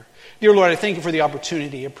prayer. Dear Lord, I thank you for the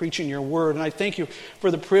opportunity of preaching your word, and I thank you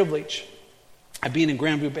for the privilege of being in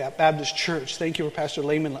Grandview Baptist Church. Thank you for Pastor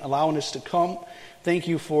Lehman allowing us to come Thank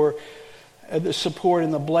you for the support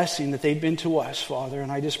and the blessing that they've been to us, Father.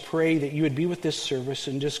 And I just pray that you would be with this service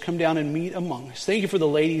and just come down and meet among us. Thank you for the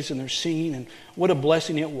ladies and their singing, and what a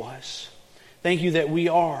blessing it was. Thank you that we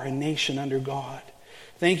are a nation under God.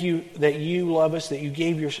 Thank you that you love us, that you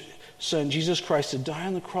gave your Son, Jesus Christ, to die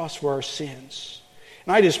on the cross for our sins.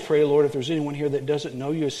 And I just pray, Lord, if there's anyone here that doesn't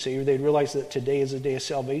know you as Savior, they'd realize that today is a day of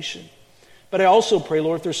salvation. But I also pray,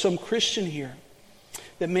 Lord, if there's some Christian here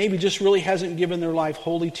that maybe just really hasn't given their life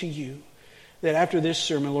wholly to you, that after this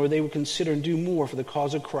sermon, Lord, they would consider and do more for the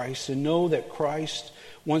cause of Christ and know that Christ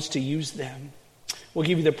wants to use them. We'll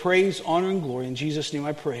give you the praise, honor, and glory. In Jesus' name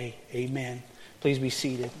I pray. Amen. Please be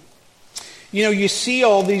seated. You know, you see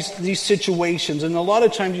all these situations, and a lot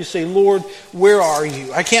of times you say, Lord, where are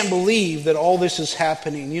you? I can't believe that all this is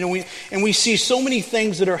happening. You know, we see so many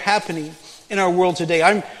things that are happening in our world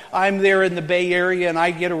today. I'm there in the Bay Area, and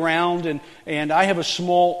I get around, and I have a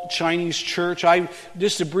small Chinese church.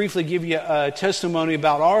 Just to briefly give you a testimony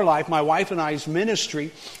about our life, my wife and I's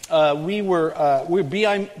ministry, we're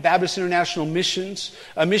BI Baptist International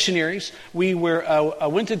missionaries. We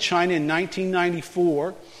went to China in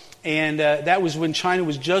 1994, and that was when China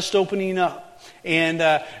was just opening up. And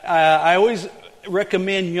I always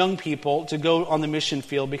recommend young people to go on the mission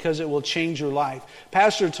field because it will change your life.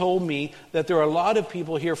 Pastor told me that there are a lot of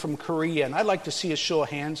people here from Korea, and I'd like to see a show of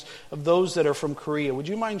hands of those that are from Korea. Would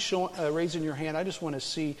you mind raising your hand? I just want to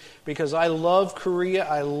see, because I love Korea,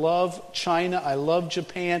 I love China, I love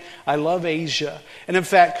Japan, I love Asia. And in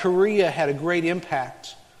fact, Korea had a great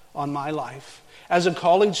impact on my life. As a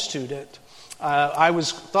college student, I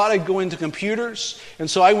thought I'd go into computers, and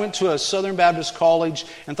so I went to a Southern Baptist college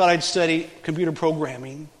and thought I'd study computer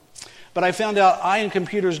programming. But I found out I and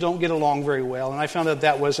computers don't get along very well, and I found out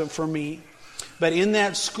that wasn't for me. But in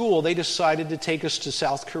that school, they decided to take us to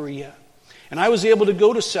South Korea. And I was able to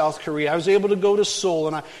go to South Korea. I was able to go to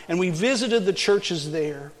Seoul, and we visited the churches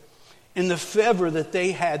there. In the fervor that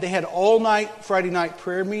they had all night Friday night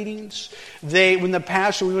prayer meetings. When the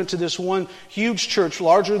pastor, we went to this one huge church,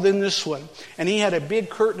 larger than this one, and he had a big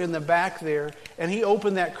curtain in the back there, and he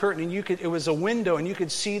opened that curtain, and it was a window, and you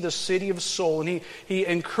could see the city of Seoul, and he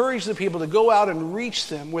encouraged the people to go out and reach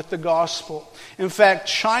them with the gospel. In fact,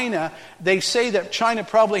 China, they say that China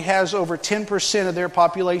probably has over 10% of their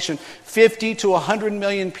population. 50 to 100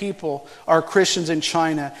 million people are Christians in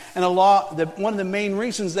China, and one of the main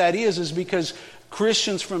reasons that is because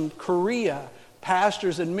Christians from Korea,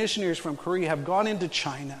 pastors and missionaries from Korea, have gone into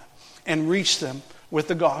China and reached them with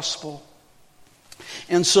the gospel.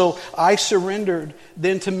 And so I surrendered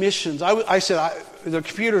then to missions. I said, the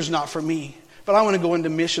computer's not for me, but I want to go into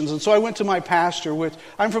missions. And so I went to my pastor.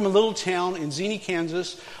 I'm from a little town in Xenia,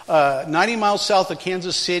 Kansas, 90 miles south of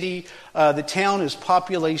Kansas City. The town is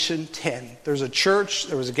population 10. There's a church,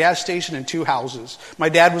 there was a gas station, and 2 houses. My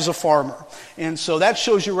dad was a farmer. And so that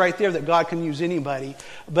shows you right there that God can use anybody.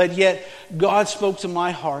 But yet, God spoke to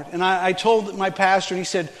my heart. And I told my pastor, and he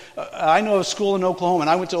said, I know a school in Oklahoma. And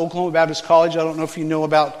I went to Oklahoma Baptist College. I don't know if you know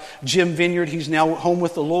about Jim Vineyard. He's now home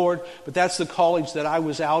with the Lord. But that's the college that I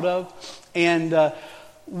was out of. And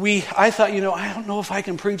I thought, I don't know if I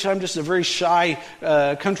can preach. I'm just a very shy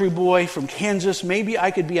country boy from Kansas. Maybe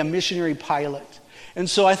I could be a missionary pilot. And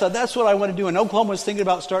so I thought, that's what I want to do. And Oklahoma was thinking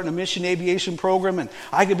about starting a mission aviation program, and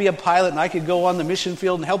I could be a pilot, and I could go on the mission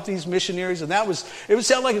field and help these missionaries. And it would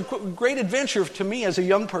sound like a great adventure to me as a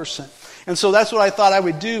young person. And so that's what I thought I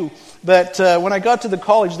would do. But when I got to the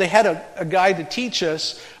college, they had a guy to teach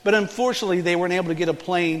us, but unfortunately they weren't able to get a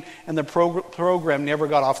plane, and the program never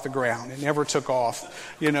got off the ground. It never took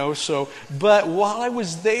off, But while I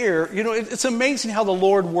was there, it's amazing how the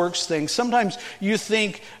Lord works things. Sometimes you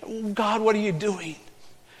think, God, what are you doing?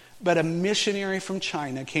 But a missionary from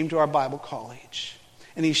China came to our Bible college.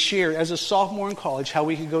 And he shared, as a sophomore in college, how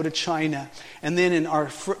we could go to China. And then in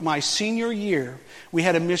my senior year, we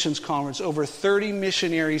had a missions conference. Over 30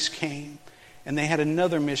 missionaries came. And they had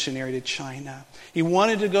another missionary to China. He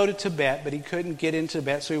wanted to go to Tibet, but he couldn't get in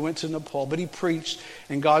Tibet, so he went to Nepal. But he preached,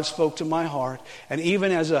 and God spoke to my heart. And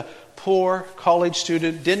even as a poor college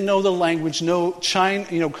student, didn't know the language,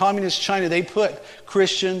 communist China, they put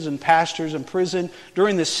Christians and pastors in prison.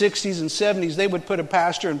 During the 60s and 70s, they would put a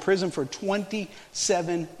pastor in prison for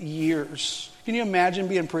 27 years. Can you imagine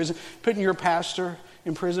being in prison, putting your pastor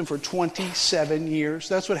in prison for 27 years?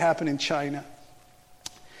 That's what happened in China.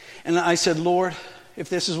 And I said, Lord, if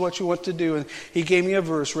this is what you want to do. And he gave me a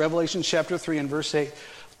verse, Revelation chapter 3 and verse 8.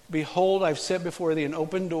 Behold, I've set before thee an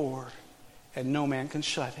open door, and no man can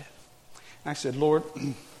shut it. And I said, Lord,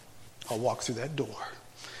 I'll walk through that door.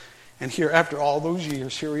 And here, after all those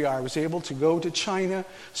years, here we are. I was able to go to China,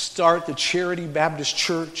 start the Charity Baptist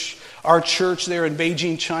Church. Our church there in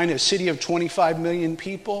Beijing, China, a city of 25 million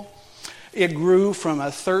people, it grew from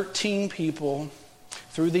 13 people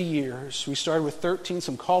through the years. We started with 13,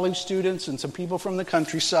 some college students and some people from the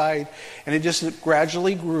countryside, and it just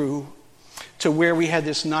gradually grew to where we had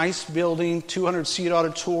this nice building, 200-seat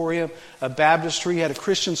auditorium, a baptistry, had a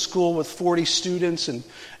Christian school with 40 students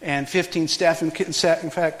and 15 staff. In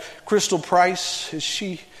fact, Crystal Price,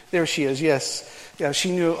 there she is, yes. Yeah,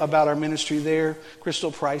 she knew about our ministry there.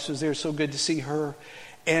 Crystal Price was there, so good to see her.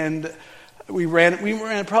 And we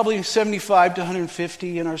ran probably 75 to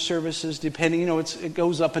 150 in our services, depending, it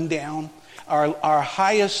goes up and down. Our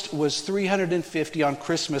highest was 350 on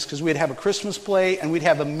Christmas, because we'd have a Christmas play and we'd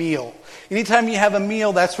have a meal. Anytime you have a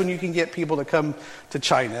meal, that's when you can get people to come to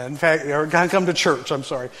China. In fact, or come to church,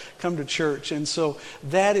 come to church. And so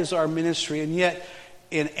that is our ministry. And yet,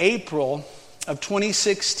 in April of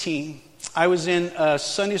 2016, I was in a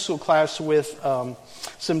Sunday school class with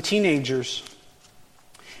some teenagers,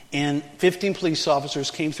 and 15 police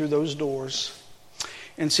officers came through those doors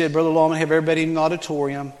and said, Brother Lawman, have everybody in the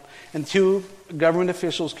auditorium. And 2 government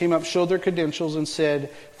officials came up, showed their credentials, and said,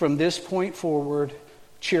 from this point forward,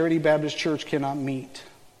 Charity Baptist Church cannot meet.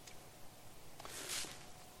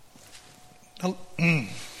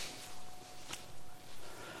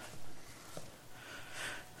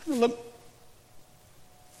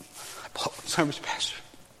 Pastor.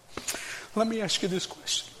 Let me ask you this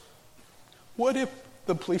question. What if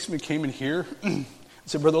the policeman came in here and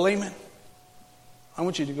said, Brother Lehman, I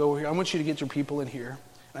want you to go here. I want you to get your people in here.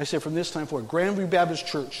 And I said, from this time forward, Grandview Baptist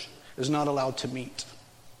Church is not allowed to meet.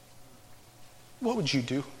 What would you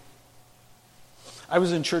do? I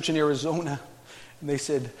was in church in Arizona, and they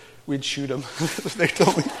said we'd shoot them. That's what they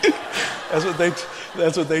told me.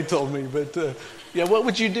 That's what they told me. But what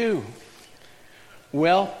would you do?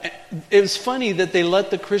 Well, it was funny that they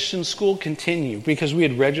let the Christian school continue, because we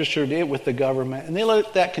had registered it with the government, and they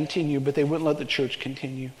let that continue, but they wouldn't let the church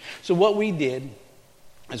continue. So what we did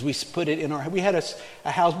is we put it in we had a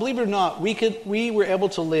house. Believe it or not, we were able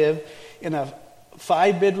to live in a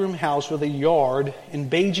 5-bedroom house with a yard in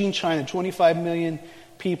Beijing, China, 25 million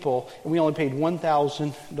people, and we only paid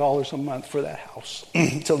 $1,000 a month for that house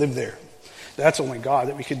to live there. That's only God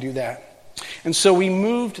that we could do that. And so we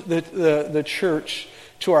moved the church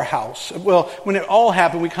to our house. Well, when it all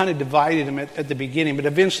happened, we kind of divided them at the beginning, but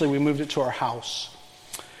eventually we moved it to our house.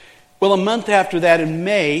 Well, a month after that, in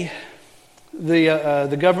May,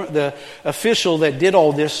 the official that did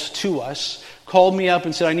all this to us called me up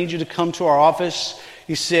and said, I need you to come to our office.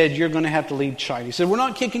 He said, you're going to have to leave China. He said, we're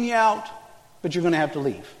not kicking you out, but you're going to have to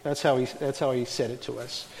leave. That's how he said it to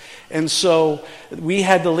us. And so we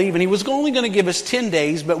had to leave. And he was only going to give us 10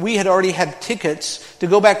 days, but we had already had tickets to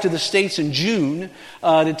go back to the States in June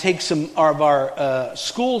to take some of our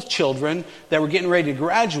school children that were getting ready to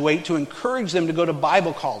graduate, to encourage them to go to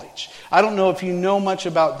Bible college. I don't know if you know much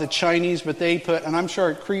about the Chinese, but they put, and I'm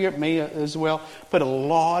sure Korea may as well, put a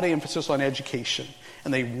lot of emphasis on education.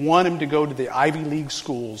 And they want them to go to the Ivy League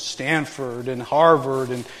schools, Stanford and Harvard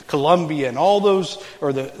and Columbia and all those,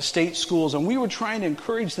 or the state schools. And we were trying to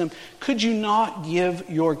encourage them, could you not give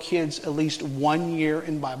your kids at least 1 year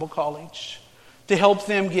in Bible college to help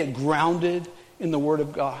them get grounded in the Word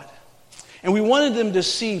of God? And we wanted them to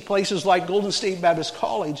see places like Golden State Baptist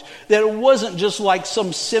College, that it wasn't just like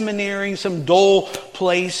some seminary, some dull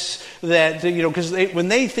place that, because when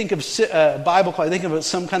they think of Bible college, they think of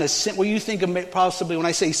some kind of, you think of possibly, when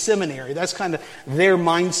I say seminary, that's kind of their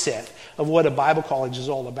mindset of what a Bible college is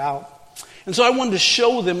all about. And so I wanted to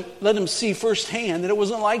show them, let them see firsthand that it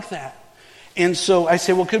wasn't like that. And so I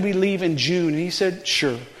said, well, could we leave in June? And he said,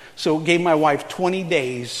 sure. So it gave my wife 20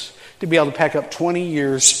 days to be able to pack up 20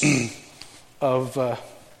 years of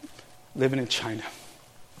living in China.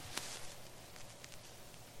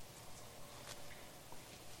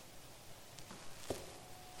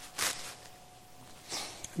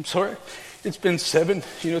 I'm sorry, it's been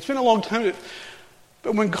it's been a long time,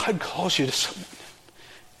 but when God calls you to something,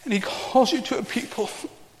 and He calls you to a people,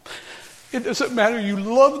 it doesn't matter, you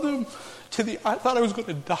love them I thought I was going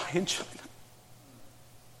to die in China.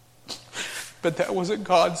 But that wasn't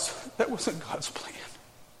God's plan.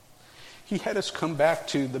 He had us come back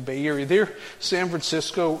to the Bay Area. There, San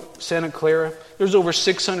Francisco, Santa Clara, there's over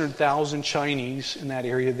 600,000 Chinese in that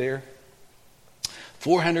area there.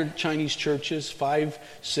 400 Chinese churches, 5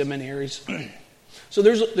 seminaries. So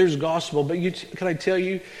there's gospel. But can I tell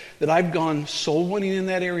you that I've gone soul winning in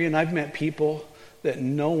that area, and I've met people that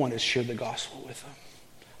no one has shared the gospel with them.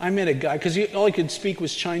 I met a guy, because all he could speak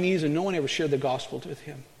was Chinese, and no one ever shared the gospel with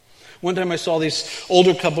him. One time I saw this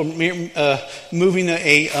older couple moving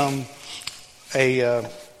a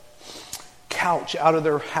couch out of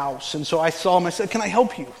their house. And so I saw them. I said, "Can I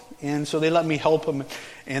help you?" And so they let me help them.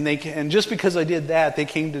 And just because I did that, they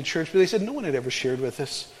came to church. But they said no one had ever shared with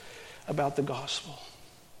us about the gospel.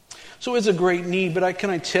 So it's a great need. But can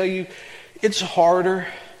I tell you, it's harder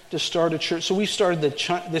to start a church. So we started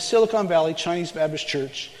the Silicon Valley Chinese Baptist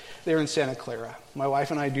Church there in Santa Clara. My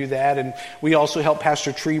wife and I do that, and we also help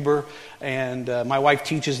Pastor Trieber, and my wife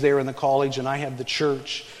teaches there in the college, and I have the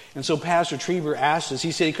church. And so Pastor Trieber asked us,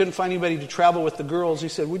 he said he couldn't find anybody to travel with the girls. He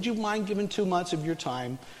said, "Would you mind giving 2 months of your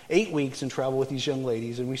time, 8 weeks, and travel with these young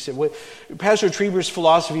ladies?" And we said, Pastor Trieber's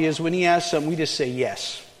philosophy is when he asks something, we just say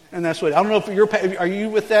yes. And that's what, I don't know if are you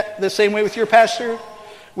with that the same way with your pastor?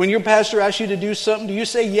 When your pastor asks you to do something, do you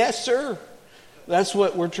say, "Yes, sir"? That's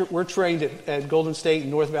what we're trained at Golden State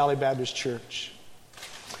and North Valley Baptist Church.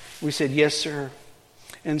 We said, "Yes, sir."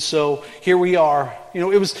 And so here we are. It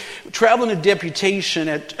was traveling a deputation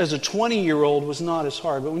as a 20-year-old was not as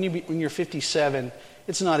hard. But when you're 57,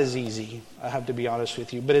 it's not as easy, I have to be honest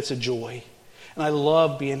with you. But it's a joy. And I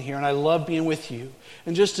love being here, and I love being with you.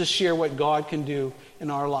 And just to share what God can do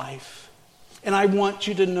in our life. And I want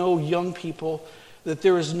you to know, young people, that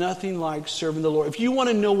there is nothing like serving the Lord. If you want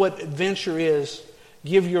to know what adventure is,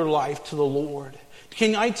 give your life to the Lord.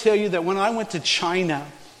 Can I tell you that when I went to China,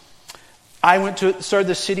 I started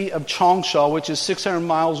the city of Changsha, which is 600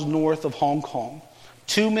 miles north of Hong Kong.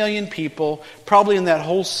 2 million people. Probably in that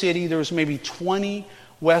whole city, there was maybe 20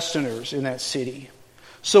 Westerners in that city.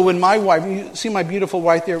 So when my wife, you see my beautiful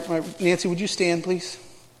wife there, Nancy, would you stand, please?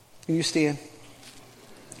 Can you stand?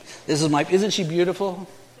 Isn't she beautiful?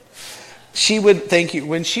 Thank you.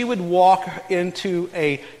 When she would walk into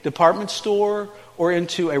a department store or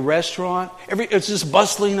into a restaurant, it's just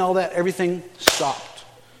bustling, all that, everything stopped.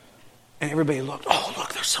 And everybody looked, "Oh,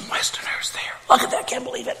 look, there's some Westerners there. Look at that, can't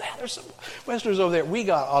believe it, man. There's some Westerners over there." We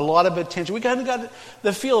got a lot of attention. We kind of got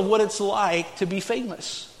the feel of what it's like to be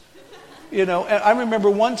famous. And I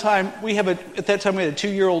remember one time, at that time we had a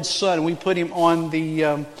 2-year-old son, and we put him on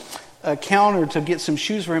the counter to get some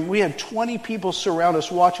shoes for him. We had 20 people surround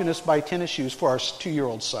us watching us buy tennis shoes for our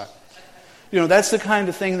 2-year-old son. That's the kind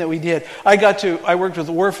of thing that we did. I worked with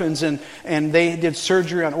orphans, and they did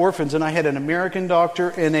surgery on orphans, and I had an American doctor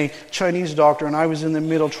and a Chinese doctor, and I was in the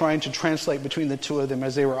middle trying to translate between the two of them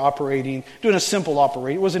as they were doing a simple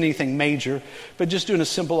operation. It wasn't anything major, but just doing a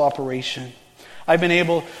simple operation. I've been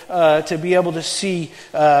able to see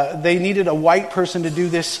they needed a white person to do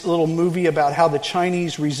this little movie about how the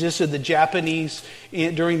Chinese resisted the Japanese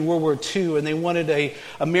during World War II, and they wanted an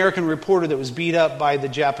American reporter that was beat up by the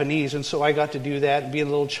Japanese, and so I got to do that and be in a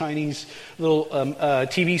little Chinese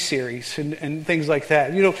TV series and things like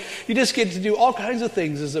that. You just get to do all kinds of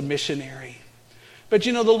things as a missionary. But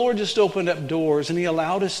the Lord just opened up doors, and He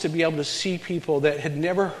allowed us to be able to see people that had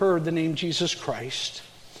never heard the name Jesus Christ,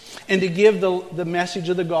 and to give the message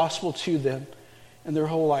of the gospel to them, and their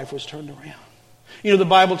whole life was turned around. The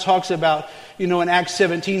Bible talks about, in Acts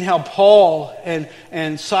 17, how Paul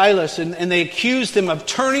and Silas, and they accused them of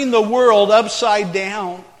turning the world upside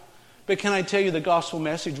down. But can I tell you, the gospel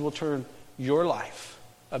message will turn your life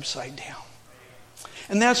upside down.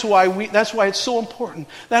 And that's why it's so important.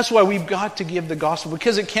 That's why we've got to give the gospel,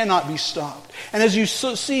 because it cannot be stopped. And as you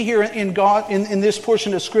see here in God, in this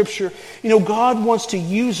portion of Scripture, God wants to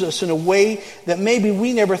use us in a way that maybe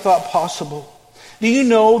we never thought possible. Do you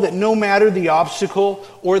know that no matter the obstacle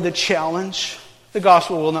or the challenge, the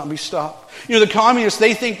gospel will not be stopped? The communists,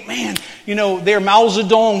 they think, they're Mao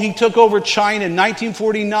Zedong. He took over China in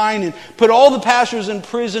 1949 and put all the pastors in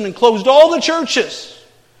prison and closed all the churches.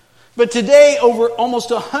 But today, over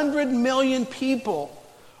almost 100 million people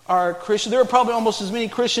are Christians. There are probably almost as many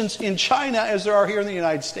Christians in China as there are here in the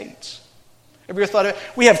United States. Have you ever thought of it?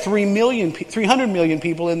 We have 300 million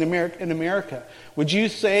people in America. Would you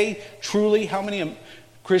say truly how many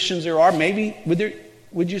Christians there are? Maybe,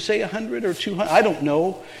 would you say 100 or 200? I don't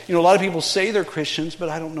know. A lot of people say they're Christians, but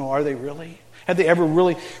I don't know. Are they really? Have they ever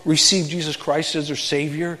really received Jesus Christ as their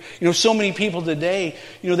Savior? So many people today,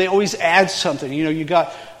 they always add something.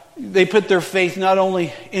 They put their faith not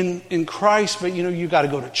only in Christ, but you got to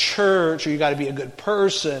go to church, or you got to be a good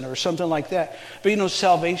person, or something like that. But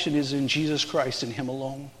salvation is in Jesus Christ and Him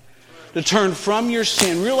alone. To turn from your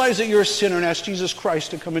sin, realize that you're a sinner, and ask Jesus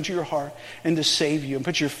Christ to come into your heart and to save you, and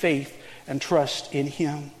put your faith and trust in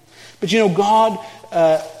Him. But God,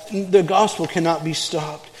 the gospel cannot be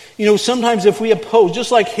stopped. Sometimes if we oppose,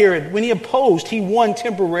 just like Herod, when he opposed, he won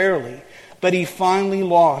temporarily, but he finally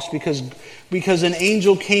lost because an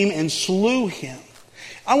angel came and slew him.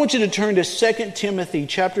 I want you to turn to 2 Timothy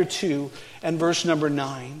chapter 2 and verse number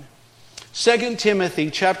 9. 2 Timothy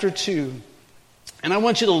chapter 2 And I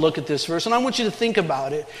want you to look at this verse, and I want you to think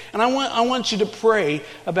about it. And I want you to pray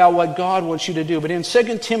about what God wants you to do. But in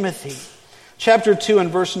 2 Timothy chapter 2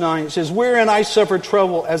 and verse 9, it says, wherein I suffered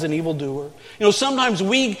trouble as an evildoer. You know, sometimes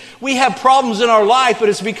we have problems in our life, but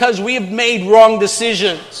it's because we have made wrong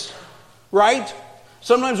decisions. Right?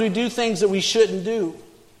 Sometimes we do things that we shouldn't do.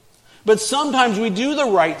 But sometimes we do the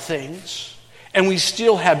right things, and we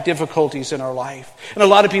still have difficulties in our life. And a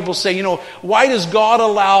lot of people say, you know, why does God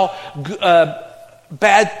allow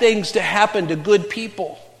bad things to happen to good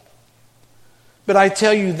people? But I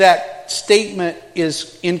tell you that statement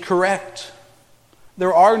is incorrect.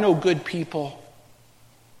 There are no good people.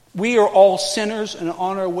 We are all sinners and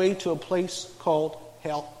on our way to a place called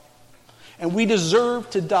hell. And we deserve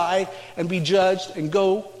to die and be judged and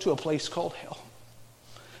go to a place called hell.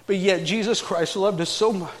 But yet Jesus Christ loved us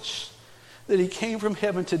so much that He came from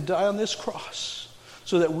heaven to die on this cross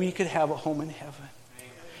so that we could have a home in heaven.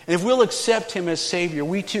 And if we'll accept Him as Savior,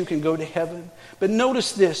 we too can go to heaven. But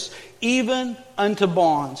notice this, even unto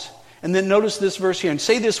bonds. And then notice this verse here, and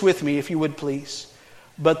say this with me if you would please.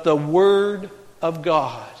 But the Word of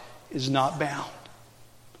God is not bound.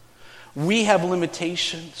 We have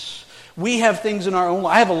limitations. We have things in our own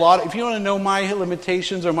life. I have a lot. If you want to know my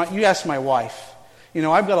limitations, you ask my wife. You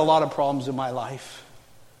know, I've got a lot of problems in my life.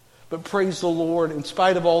 But praise the Lord, in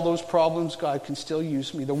spite of all those problems, God can still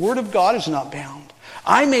use me. The Word of God is not bound.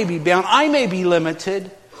 I may be bound, I may be limited,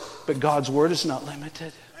 but God's Word is not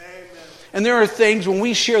limited. Amen. And there are things, when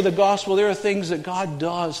we share the gospel, there are things that God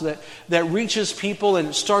does that reaches people and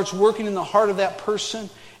it starts working in the heart of that person,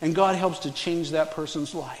 and God helps to change that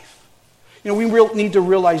person's life. You know, we need to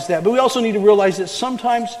realize that. But we also need to realize that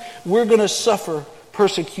sometimes we're going to suffer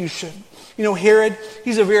persecution. You know, Herod,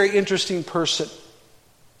 he's a very interesting person.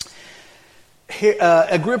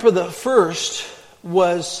 Agrippa I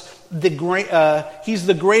was he's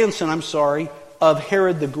the grandson, of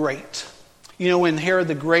Herod the Great. You know, when Herod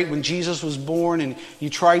the Great, when Jesus was born and he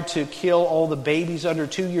tried to kill all the babies under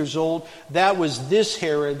 2 years old, that was this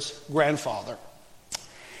Herod's grandfather.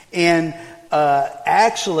 And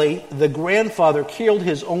actually, the grandfather killed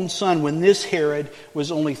his own son when this Herod was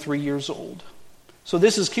only 3 years old. So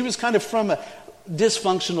he was kind of from a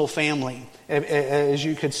dysfunctional family, as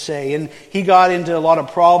you could say. And he got into a lot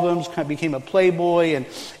of problems, became a playboy,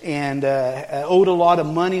 and owed a lot of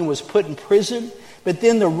money and was put in prison. But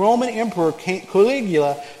then the Roman Emperor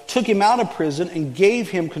Caligula took him out of prison and gave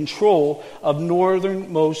him control of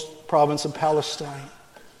northernmost province of Palestine.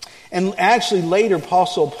 And actually later,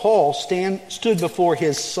 Apostle Paul stood before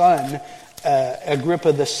his son,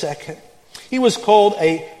 Agrippa II. He was called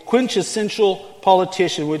a quintessential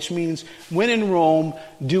politician, which means when in Rome,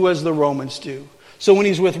 do as the Romans do. So when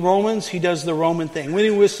he's with Romans, he does the Roman thing. When he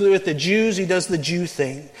was with the Jews, he does the Jew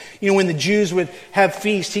thing. You know, when the Jews would have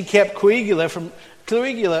feasts, he kept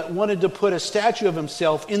Caligula wanted to put a statue of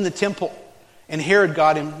himself in the temple. And Herod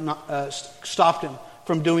stopped him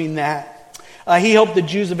from doing that. He helped the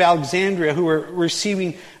Jews of Alexandria who were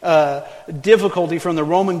receiving difficulty from the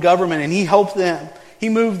Roman government, and he helped them. He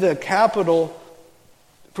moved the capital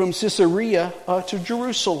from Caesarea to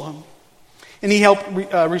Jerusalem. And he helped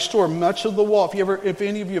restore much of the wall. If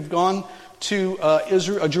any of you have gone to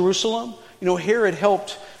Jerusalem, you know, Herod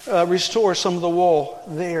helped restore some of the wall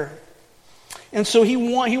there. And so he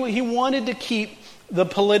wanted to keep the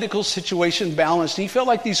political situation balanced. He felt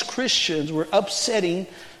like these Christians were upsetting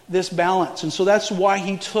this balance. And so that's why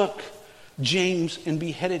he took James and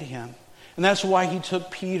beheaded him. And that's why he took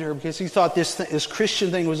Peter, because he thought this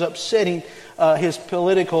Christian thing was upsetting his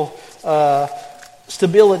political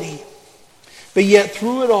stability. But yet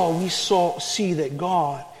through it all, we see that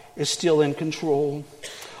God is still in control.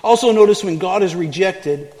 Also notice when God is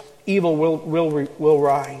rejected, evil will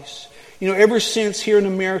rise. You know, ever since here in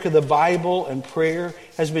America, the Bible and prayer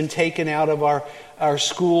has been taken out of our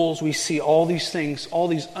schools, we see all these things, all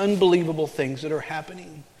these unbelievable things that are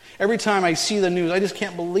happening. Every time I see the news, I just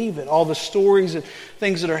can't believe it. All the stories and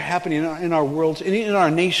things that are happening in our world, in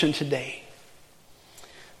our nation today.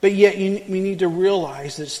 But yet we need to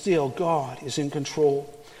realize that still God is in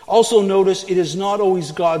control. Also notice it is not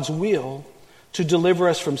always God's will to deliver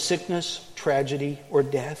us from sickness, tragedy, or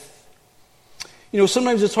death. You know,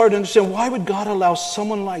 sometimes it's hard to understand, why would God allow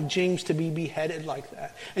someone like James to be beheaded like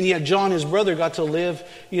that? And yet John, his brother, got to live,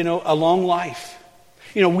 you know, a long life.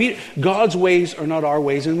 You know, God's ways are not our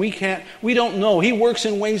ways, and we don't know. He works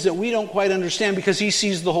in ways that we don't quite understand because He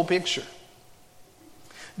sees the whole picture.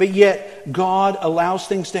 But yet, God allows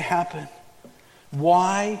things to happen.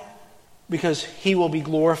 Why? Because He will be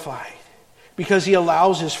glorified. because he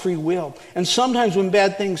allows his free will. And sometimes when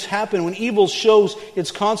bad things happen, when evil shows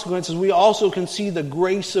its consequences, we also can see the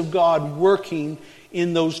grace of God working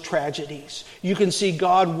in those tragedies. You can see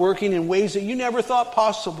God working in ways that you never thought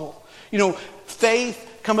possible.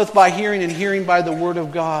 Faith cometh by hearing, and hearing by the word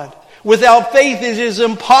of God. Without faith, it is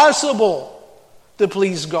impossible to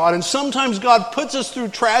please God. And sometimes God puts us through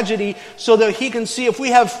tragedy so that he can see if we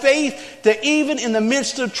have faith that even in the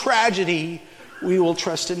midst of tragedy, we will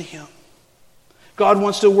trust in him. God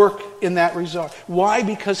wants to work in that regard. Why?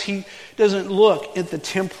 Because he doesn't look at the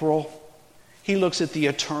temporal. He looks at the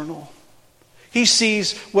eternal. He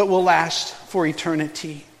sees what will last for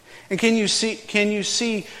eternity. And can you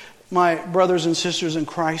see, my brothers and sisters in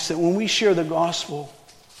Christ, that when we share the gospel,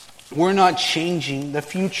 we're not changing the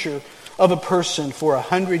future of a person for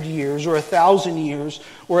 100 years or 1,000 years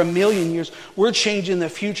or 1,000,000 years. We're changing the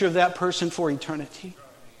future of that person for eternity.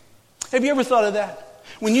 Have you ever thought of that?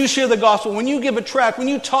 When you share the gospel, when you give a tract, when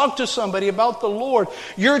you talk to somebody about the Lord,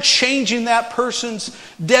 you're changing that person's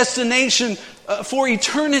destination for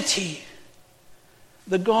eternity.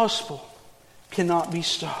 The gospel cannot be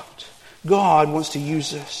stopped. God wants to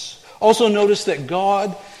use this. Also notice that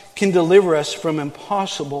God can deliver us from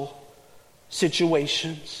impossible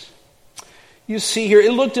situations. You see here,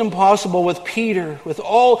 it looked impossible with Peter, with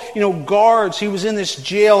all, guards. He was in this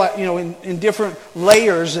jail, in different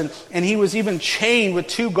layers, and he was even chained with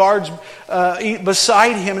 2 guards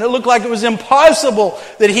beside him. And it looked like it was impossible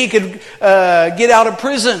that he could get out of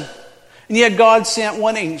prison. And yet God sent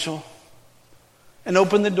one angel and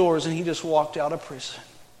opened the doors, and he just walked out of prison.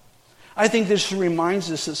 I think this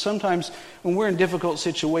reminds us that sometimes when we're in difficult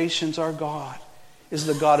situations, our God is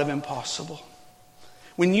the God of impossible.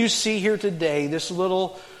 When you see here today, this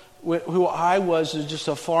little, who I was just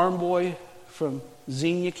a farm boy from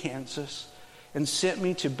Xenia, Kansas, and sent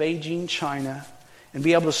me to Beijing, China, and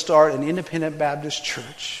be able to start an independent Baptist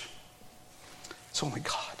church. It's only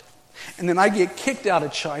God. And then I get kicked out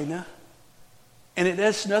of China, and it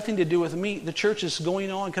has nothing to do with me. The church is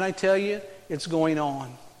going on. Can I tell you? It's going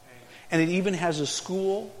on. And it even has a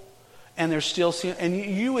school, and they're still seeing, and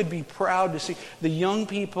you would be proud to see the young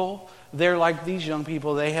people. They're like these young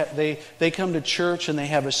people. They come to church and they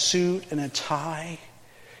have a suit and a tie.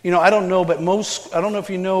 I don't know, but I don't know if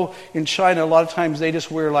you know, in China, a lot of times they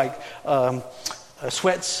just wear like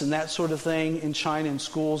sweats and that sort of thing in China, in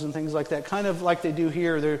schools and things like that. Kind of like they do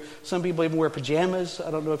here. Some people even wear pajamas.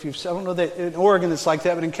 I don't know that in Oregon it's like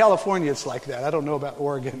that, but in California it's like that. I don't know about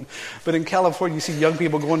Oregon, but in California you see young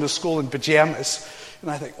people going to school in pajamas,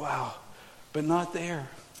 and I think, wow, but not there.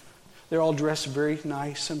 They're all dressed very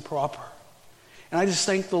nice and proper. And I just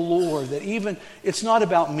thank the Lord that even, it's not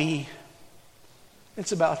about me.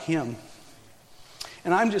 It's about him.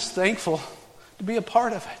 And I'm just thankful to be a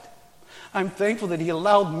part of it. I'm thankful that he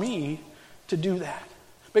allowed me to do that.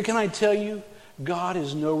 But can I tell you, God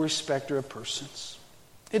is no respecter of persons.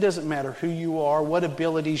 It doesn't matter who you are, what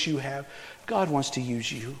abilities you have. God wants to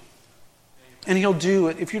use you. And he'll do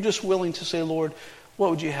it if you're just willing to say, Lord, what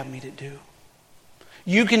would you have me to do?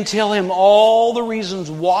 You can tell him all the reasons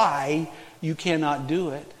why you cannot do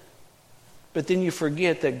it. But then you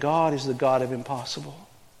forget that God is the God of impossible.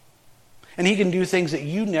 And he can do things that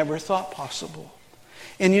you never thought possible.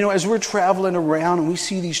 And as we're traveling around and we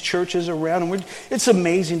see these churches around, and it's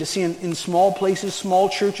amazing to see in small places, small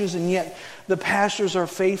churches, and yet the pastors are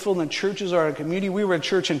faithful and the churches are a community. We were at a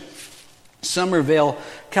church in Somerville,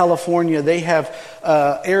 California. They have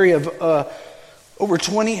an area of over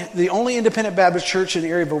 20, the only independent Baptist church in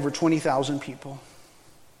an area of over 20,000 people.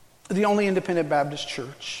 The only independent Baptist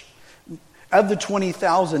church. Of the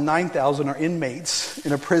 20,000, 9,000 are inmates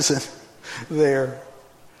in a prison there.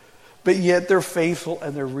 But yet they're faithful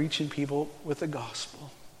and they're reaching people with the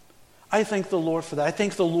gospel. I thank the Lord for that. I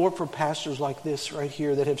thank the Lord for pastors like this right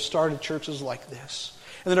here that have started churches like this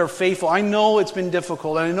and that are faithful. I know it's been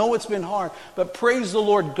difficult and I know it's been hard, but praise the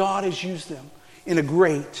Lord, God has used them in a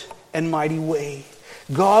great and mighty way.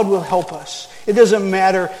 God will help us. It doesn't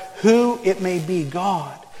matter who it may be.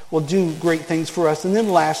 God will do great things for us. And then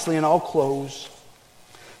lastly, and I'll close,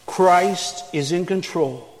 Christ is in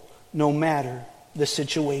control no matter the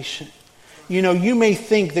situation. You may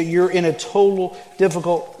think that you're in a total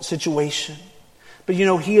difficult situation, but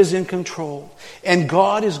he is in control. And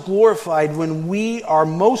God is glorified when we are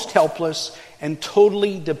most helpless and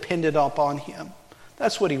totally dependent upon him.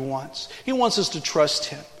 That's what he wants. He wants us to trust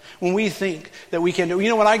him. When we think that we can do,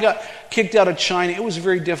 when I got kicked out of China, it was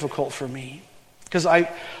very difficult for me because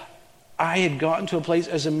I I had gotten to a place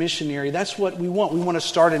as a missionary. That's what we want. We want to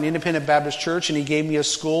start an independent Baptist church, and he gave me a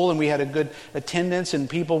school, and we had a good attendance, and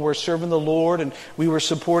people were serving the Lord, and we were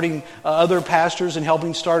supporting other pastors and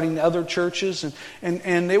helping starting other churches,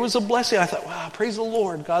 and it was a blessing. I thought, wow, praise the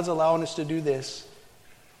Lord, God's allowing us to do this.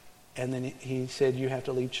 And then he said, you have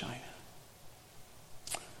to leave China.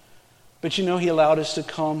 But you know, he allowed us to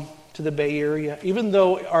come to the Bay Area. Even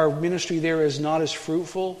though our ministry there is not as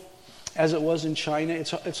fruitful as it was in China,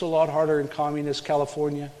 it's a lot harder in communist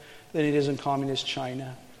California than it is in communist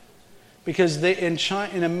China. Because in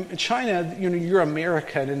China, you know, you're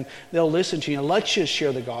American and they'll listen to you and let you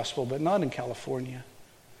share the gospel, but not in California.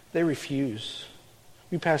 They refuse.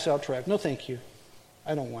 We pass out tract. No, thank you.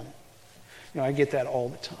 I don't want it. You know, I get that all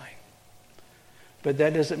the time. But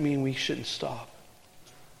that doesn't mean we shouldn't stop.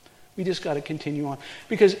 We just got to continue on.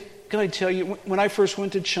 Because, can I tell you, when I first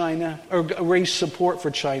went to China, or raised support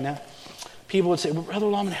for China, people would say, well, Brother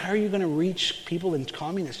Lawman, how are you going to reach people in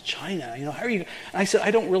communist China? You know, how are you? And I said,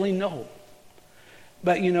 I don't really know.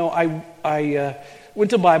 But, you know, I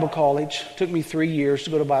went to Bible college. It took me 3 years to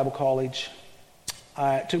go to Bible college.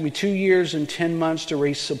 It took me 2 years and 10 months to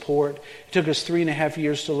raise support. It took us 3.5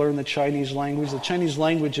 years to learn the Chinese language. The Chinese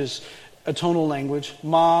language is a tonal language.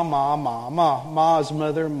 Ma, ma, ma, ma. Ma is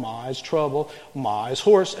mother, ma is trouble, ma is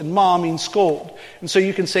horse, and ma means scold. And so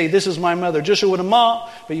you can say, this is my mother, Joshua with a ma,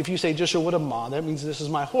 but if you say Joshua with a ma, that means this is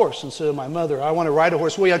my horse instead of my mother. I want to ride a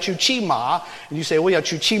horse, woya chu chi ma, and you say, woya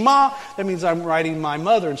chu chi ma, that means I'm riding my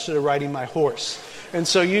mother instead of riding my horse. And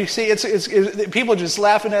so you see, it's people are just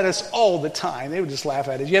laughing at us all the time. They would just laugh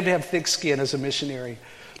at us. You have to have thick skin as a missionary.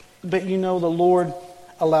 But you know, the Lord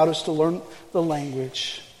allowed us to learn the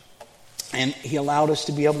language. And he allowed us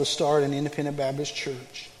to be able to start an independent Baptist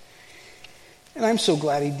church. And I'm so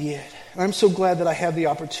glad he did. And I'm so glad that I have the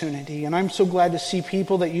opportunity. And I'm so glad to see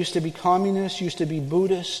people that used to be communists, used to be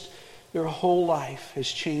Buddhist, their whole life has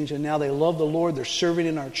changed. And now they love the Lord. They're serving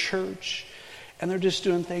in our church. And they're just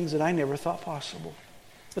doing things that I never thought possible.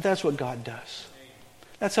 But that's what God does.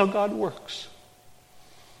 That's how God works.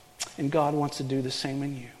 And God wants to do the same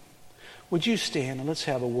in you. Would you stand and let's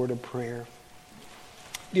have a word of prayer.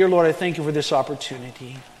 Dear Lord, I thank you for this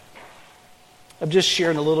opportunity of just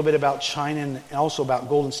sharing a little bit about China and also about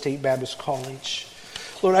Golden State Baptist College.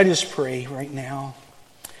 Lord, I just pray right now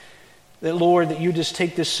that, Lord, that you just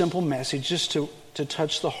take this simple message just to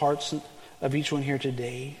touch the hearts of each one here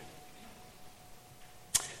today.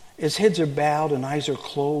 As heads are bowed and eyes are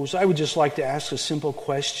closed, I would just like to ask a simple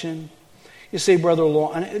question. You say, Brother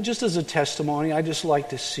Lawman, just as a testimony, I just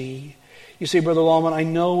like to see. You say, Brother Lawman, I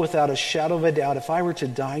know without a shadow of a doubt, if I were to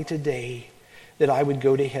die today, that I would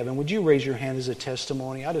go to heaven. Would you raise your hand as a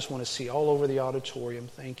testimony? I just want to see all over the auditorium.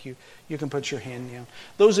 Thank you. You can put your hand down.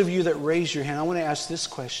 Those of you that raise your hand, I want to ask this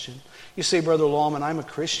question. You say, Brother Lawman, I'm a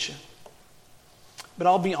Christian. But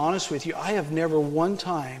I'll be honest with you, I have never one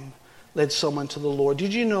time led someone to the Lord.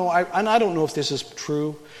 Did you know, and I don't know if this is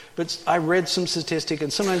true, but I read some statistic,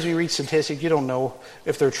 and sometimes when you read statistics, you don't know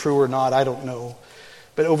if they're true or not. I don't know.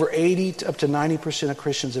 But over 80 up to 90% of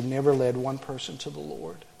Christians have never led one person to the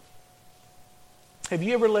Lord. Have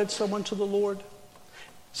you ever led someone to the Lord?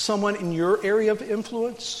 Someone in your area of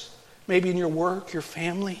influence? Maybe in your work, your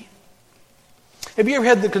family? Have you ever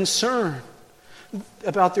had the concern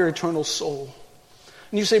about their eternal soul?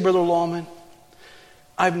 And you say, Brother Lawman,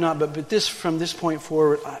 I've not, but from this point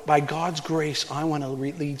forward, by God's grace, I want to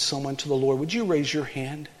lead someone to the Lord. Would you raise your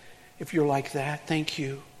hand if you're like that? Thank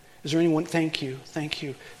you. Is there anyone? Thank you. Thank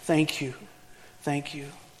you. Thank you. Thank you.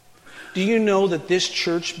 Do you know that this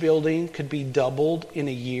church building could be doubled in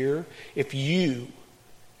a year if you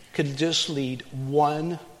could just lead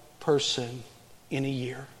one person in a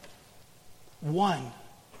year? One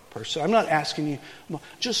person. I'm not asking you,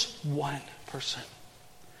 just one person.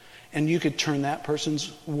 And you could turn that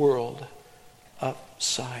person's world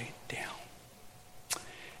upside down.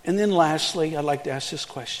 And then lastly, I'd like to ask this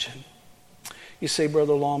question. You say,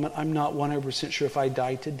 Brother Lawman, I'm not 100% sure if I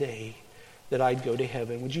died today that I'd go to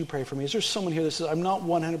heaven. Would you pray for me? Is there someone here that says, I'm not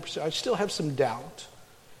 100%, I still have some doubt.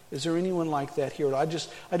 Is there anyone like that here? I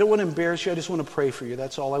don't want to embarrass you. I just want to pray for you.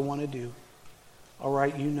 That's all I want to do. All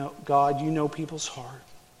right, you know, God, you know people's heart.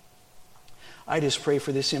 I just pray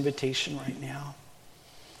for this invitation right now.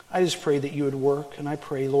 I just pray that you would work. And I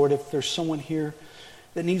pray, Lord, if there's someone here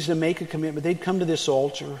that needs to make a commitment, they'd come to this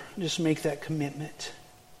altar and just make that commitment.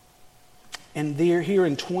 And they're here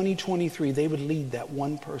in 2023, they would lead that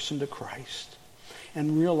one person to Christ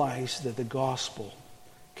and realize that the gospel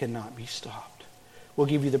cannot be stopped. We'll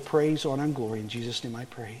give you the praise, honor, and glory. In Jesus' name I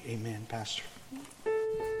pray. Amen. Pastor.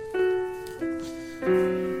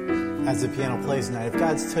 As the piano plays tonight, if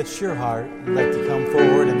God's touched your heart, you'd like to come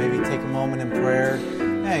forward and maybe take a moment in prayer,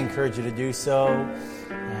 I encourage you to do so.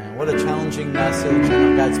 And what a challenging message. I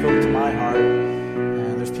know God spoke to my heart.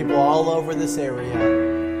 And there's people all over this area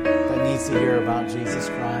that needs to hear about Jesus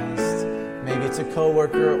Christ. Maybe it's a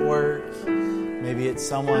coworker at work. Maybe it's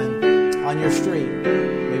someone on your street.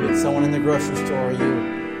 Maybe it's someone in the grocery store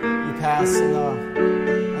you pass in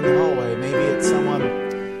the hallway. Maybe it's someone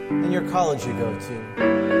in your college you go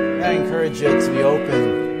to. I encourage you to be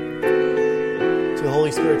open to the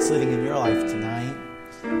Holy Spirit's leading in your life tonight.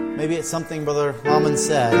 Maybe it's something Brother Lawman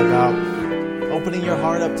said about opening your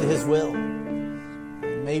heart up to His will.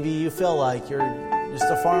 Maybe you feel like you're just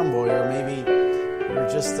a farm boy, or maybe you're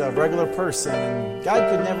just a regular person and God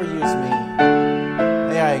could never use me.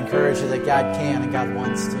 May I encourage you that God can and God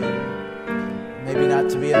wants to. Maybe not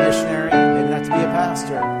to be a missionary, maybe not to be a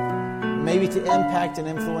pastor, maybe to impact and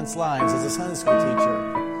influence lives as a Sunday school teacher,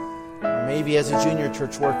 or maybe as a junior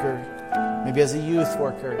church worker, maybe as a youth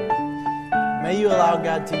worker. May you allow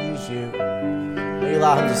God to use you. May you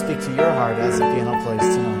allow Him to speak to your heart as the piano plays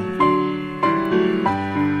tonight.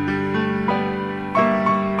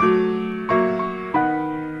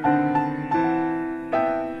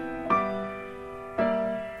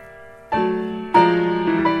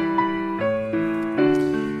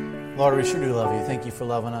 Lord, we sure do love you. Thank you for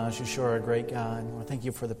loving us. You sure are a great God. Lord, thank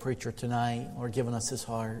you for the preacher tonight. Lord, giving us his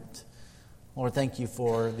heart. Lord, thank you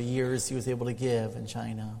for the years he was able to give in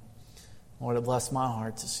China. Lord, it blessed my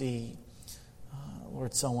heart to see,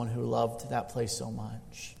 Lord, someone who loved that place so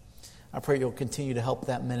much. I pray you'll continue to help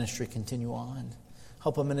that ministry continue on.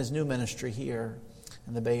 Help him in his new ministry here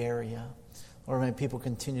in the Bay Area. Lord, may people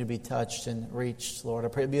continue to be touched and reached. Lord, I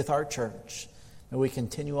pray it'll be with our church. May we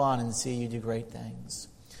continue on and see you do great things.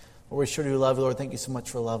 Lord, we sure do love you, Lord. Thank you so much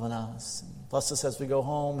for loving us. Bless us as we go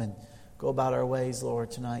home and go about our ways,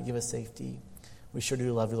 Lord, tonight. Give us safety. We sure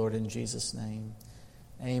do love you, Lord, in Jesus' name.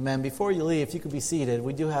 Amen. Before you leave, if you could be seated,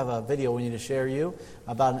 we do have a video we need to share you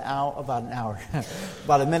about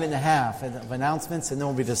a minute and a half of announcements, and then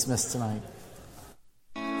we'll be dismissed tonight.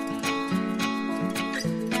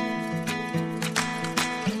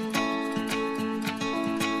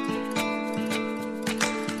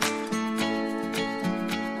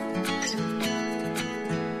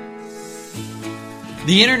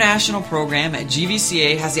 The international program at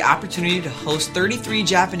GVCA has the opportunity to host 33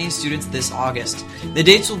 Japanese students this August. The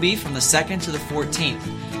dates will be from the 2nd to the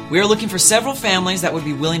 14th. We are looking for several families that would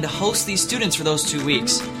be willing to host these students for those 2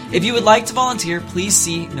 weeks. If you would like to volunteer, please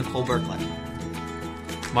see Nicole Berkland.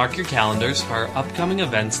 Mark your calendars for our upcoming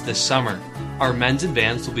events this summer. Our men's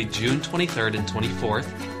advance will be June 23rd and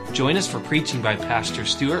 24th. Join us for preaching by Pastor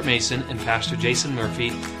Stuart Mason and Pastor Jason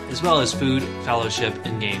Murphy, as well as food, fellowship,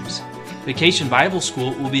 and games. Vacation Bible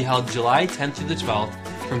School will be held July 10th through the 12th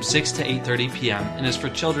from 6 to 8:30 p.m. and is for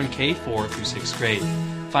children K4 through 6th grade.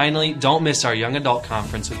 Finally, don't miss our Young Adult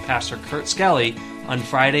Conference with Pastor Kurt Skelly on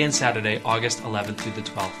Friday and Saturday, August 11th through the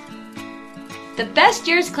 12th. The Best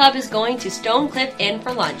Years Club is going to Stone Cliff Inn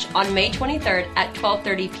for lunch on May 23rd at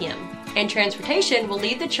 12:30 p.m. and transportation will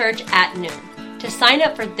leave the church at noon. To sign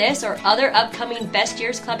up for this or other upcoming Best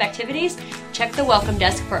Years Club activities, check the welcome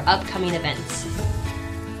desk for upcoming events.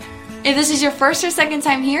 If this is your first or second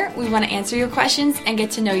time here, we want to answer your questions and get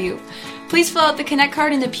to know you. Please fill out the Connect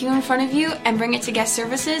card in the pew in front of you and bring it to guest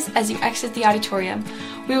services as you exit the auditorium.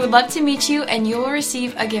 We would love to meet you and you will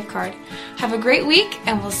receive a gift card. Have a great week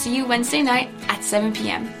and we'll see you Wednesday night at 7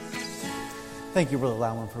 p.m. Thank you, Brother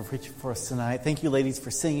Loudman, for preaching for us tonight. Thank you, ladies, for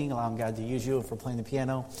singing, allowing God to use you, and for playing the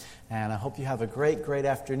piano. And I hope you have a great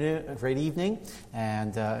afternoon, a great evening,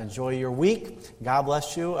 and enjoy your week. God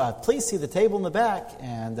bless you. Please see the table in the back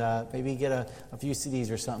and maybe get a few CDs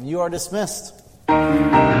or something. You are dismissed.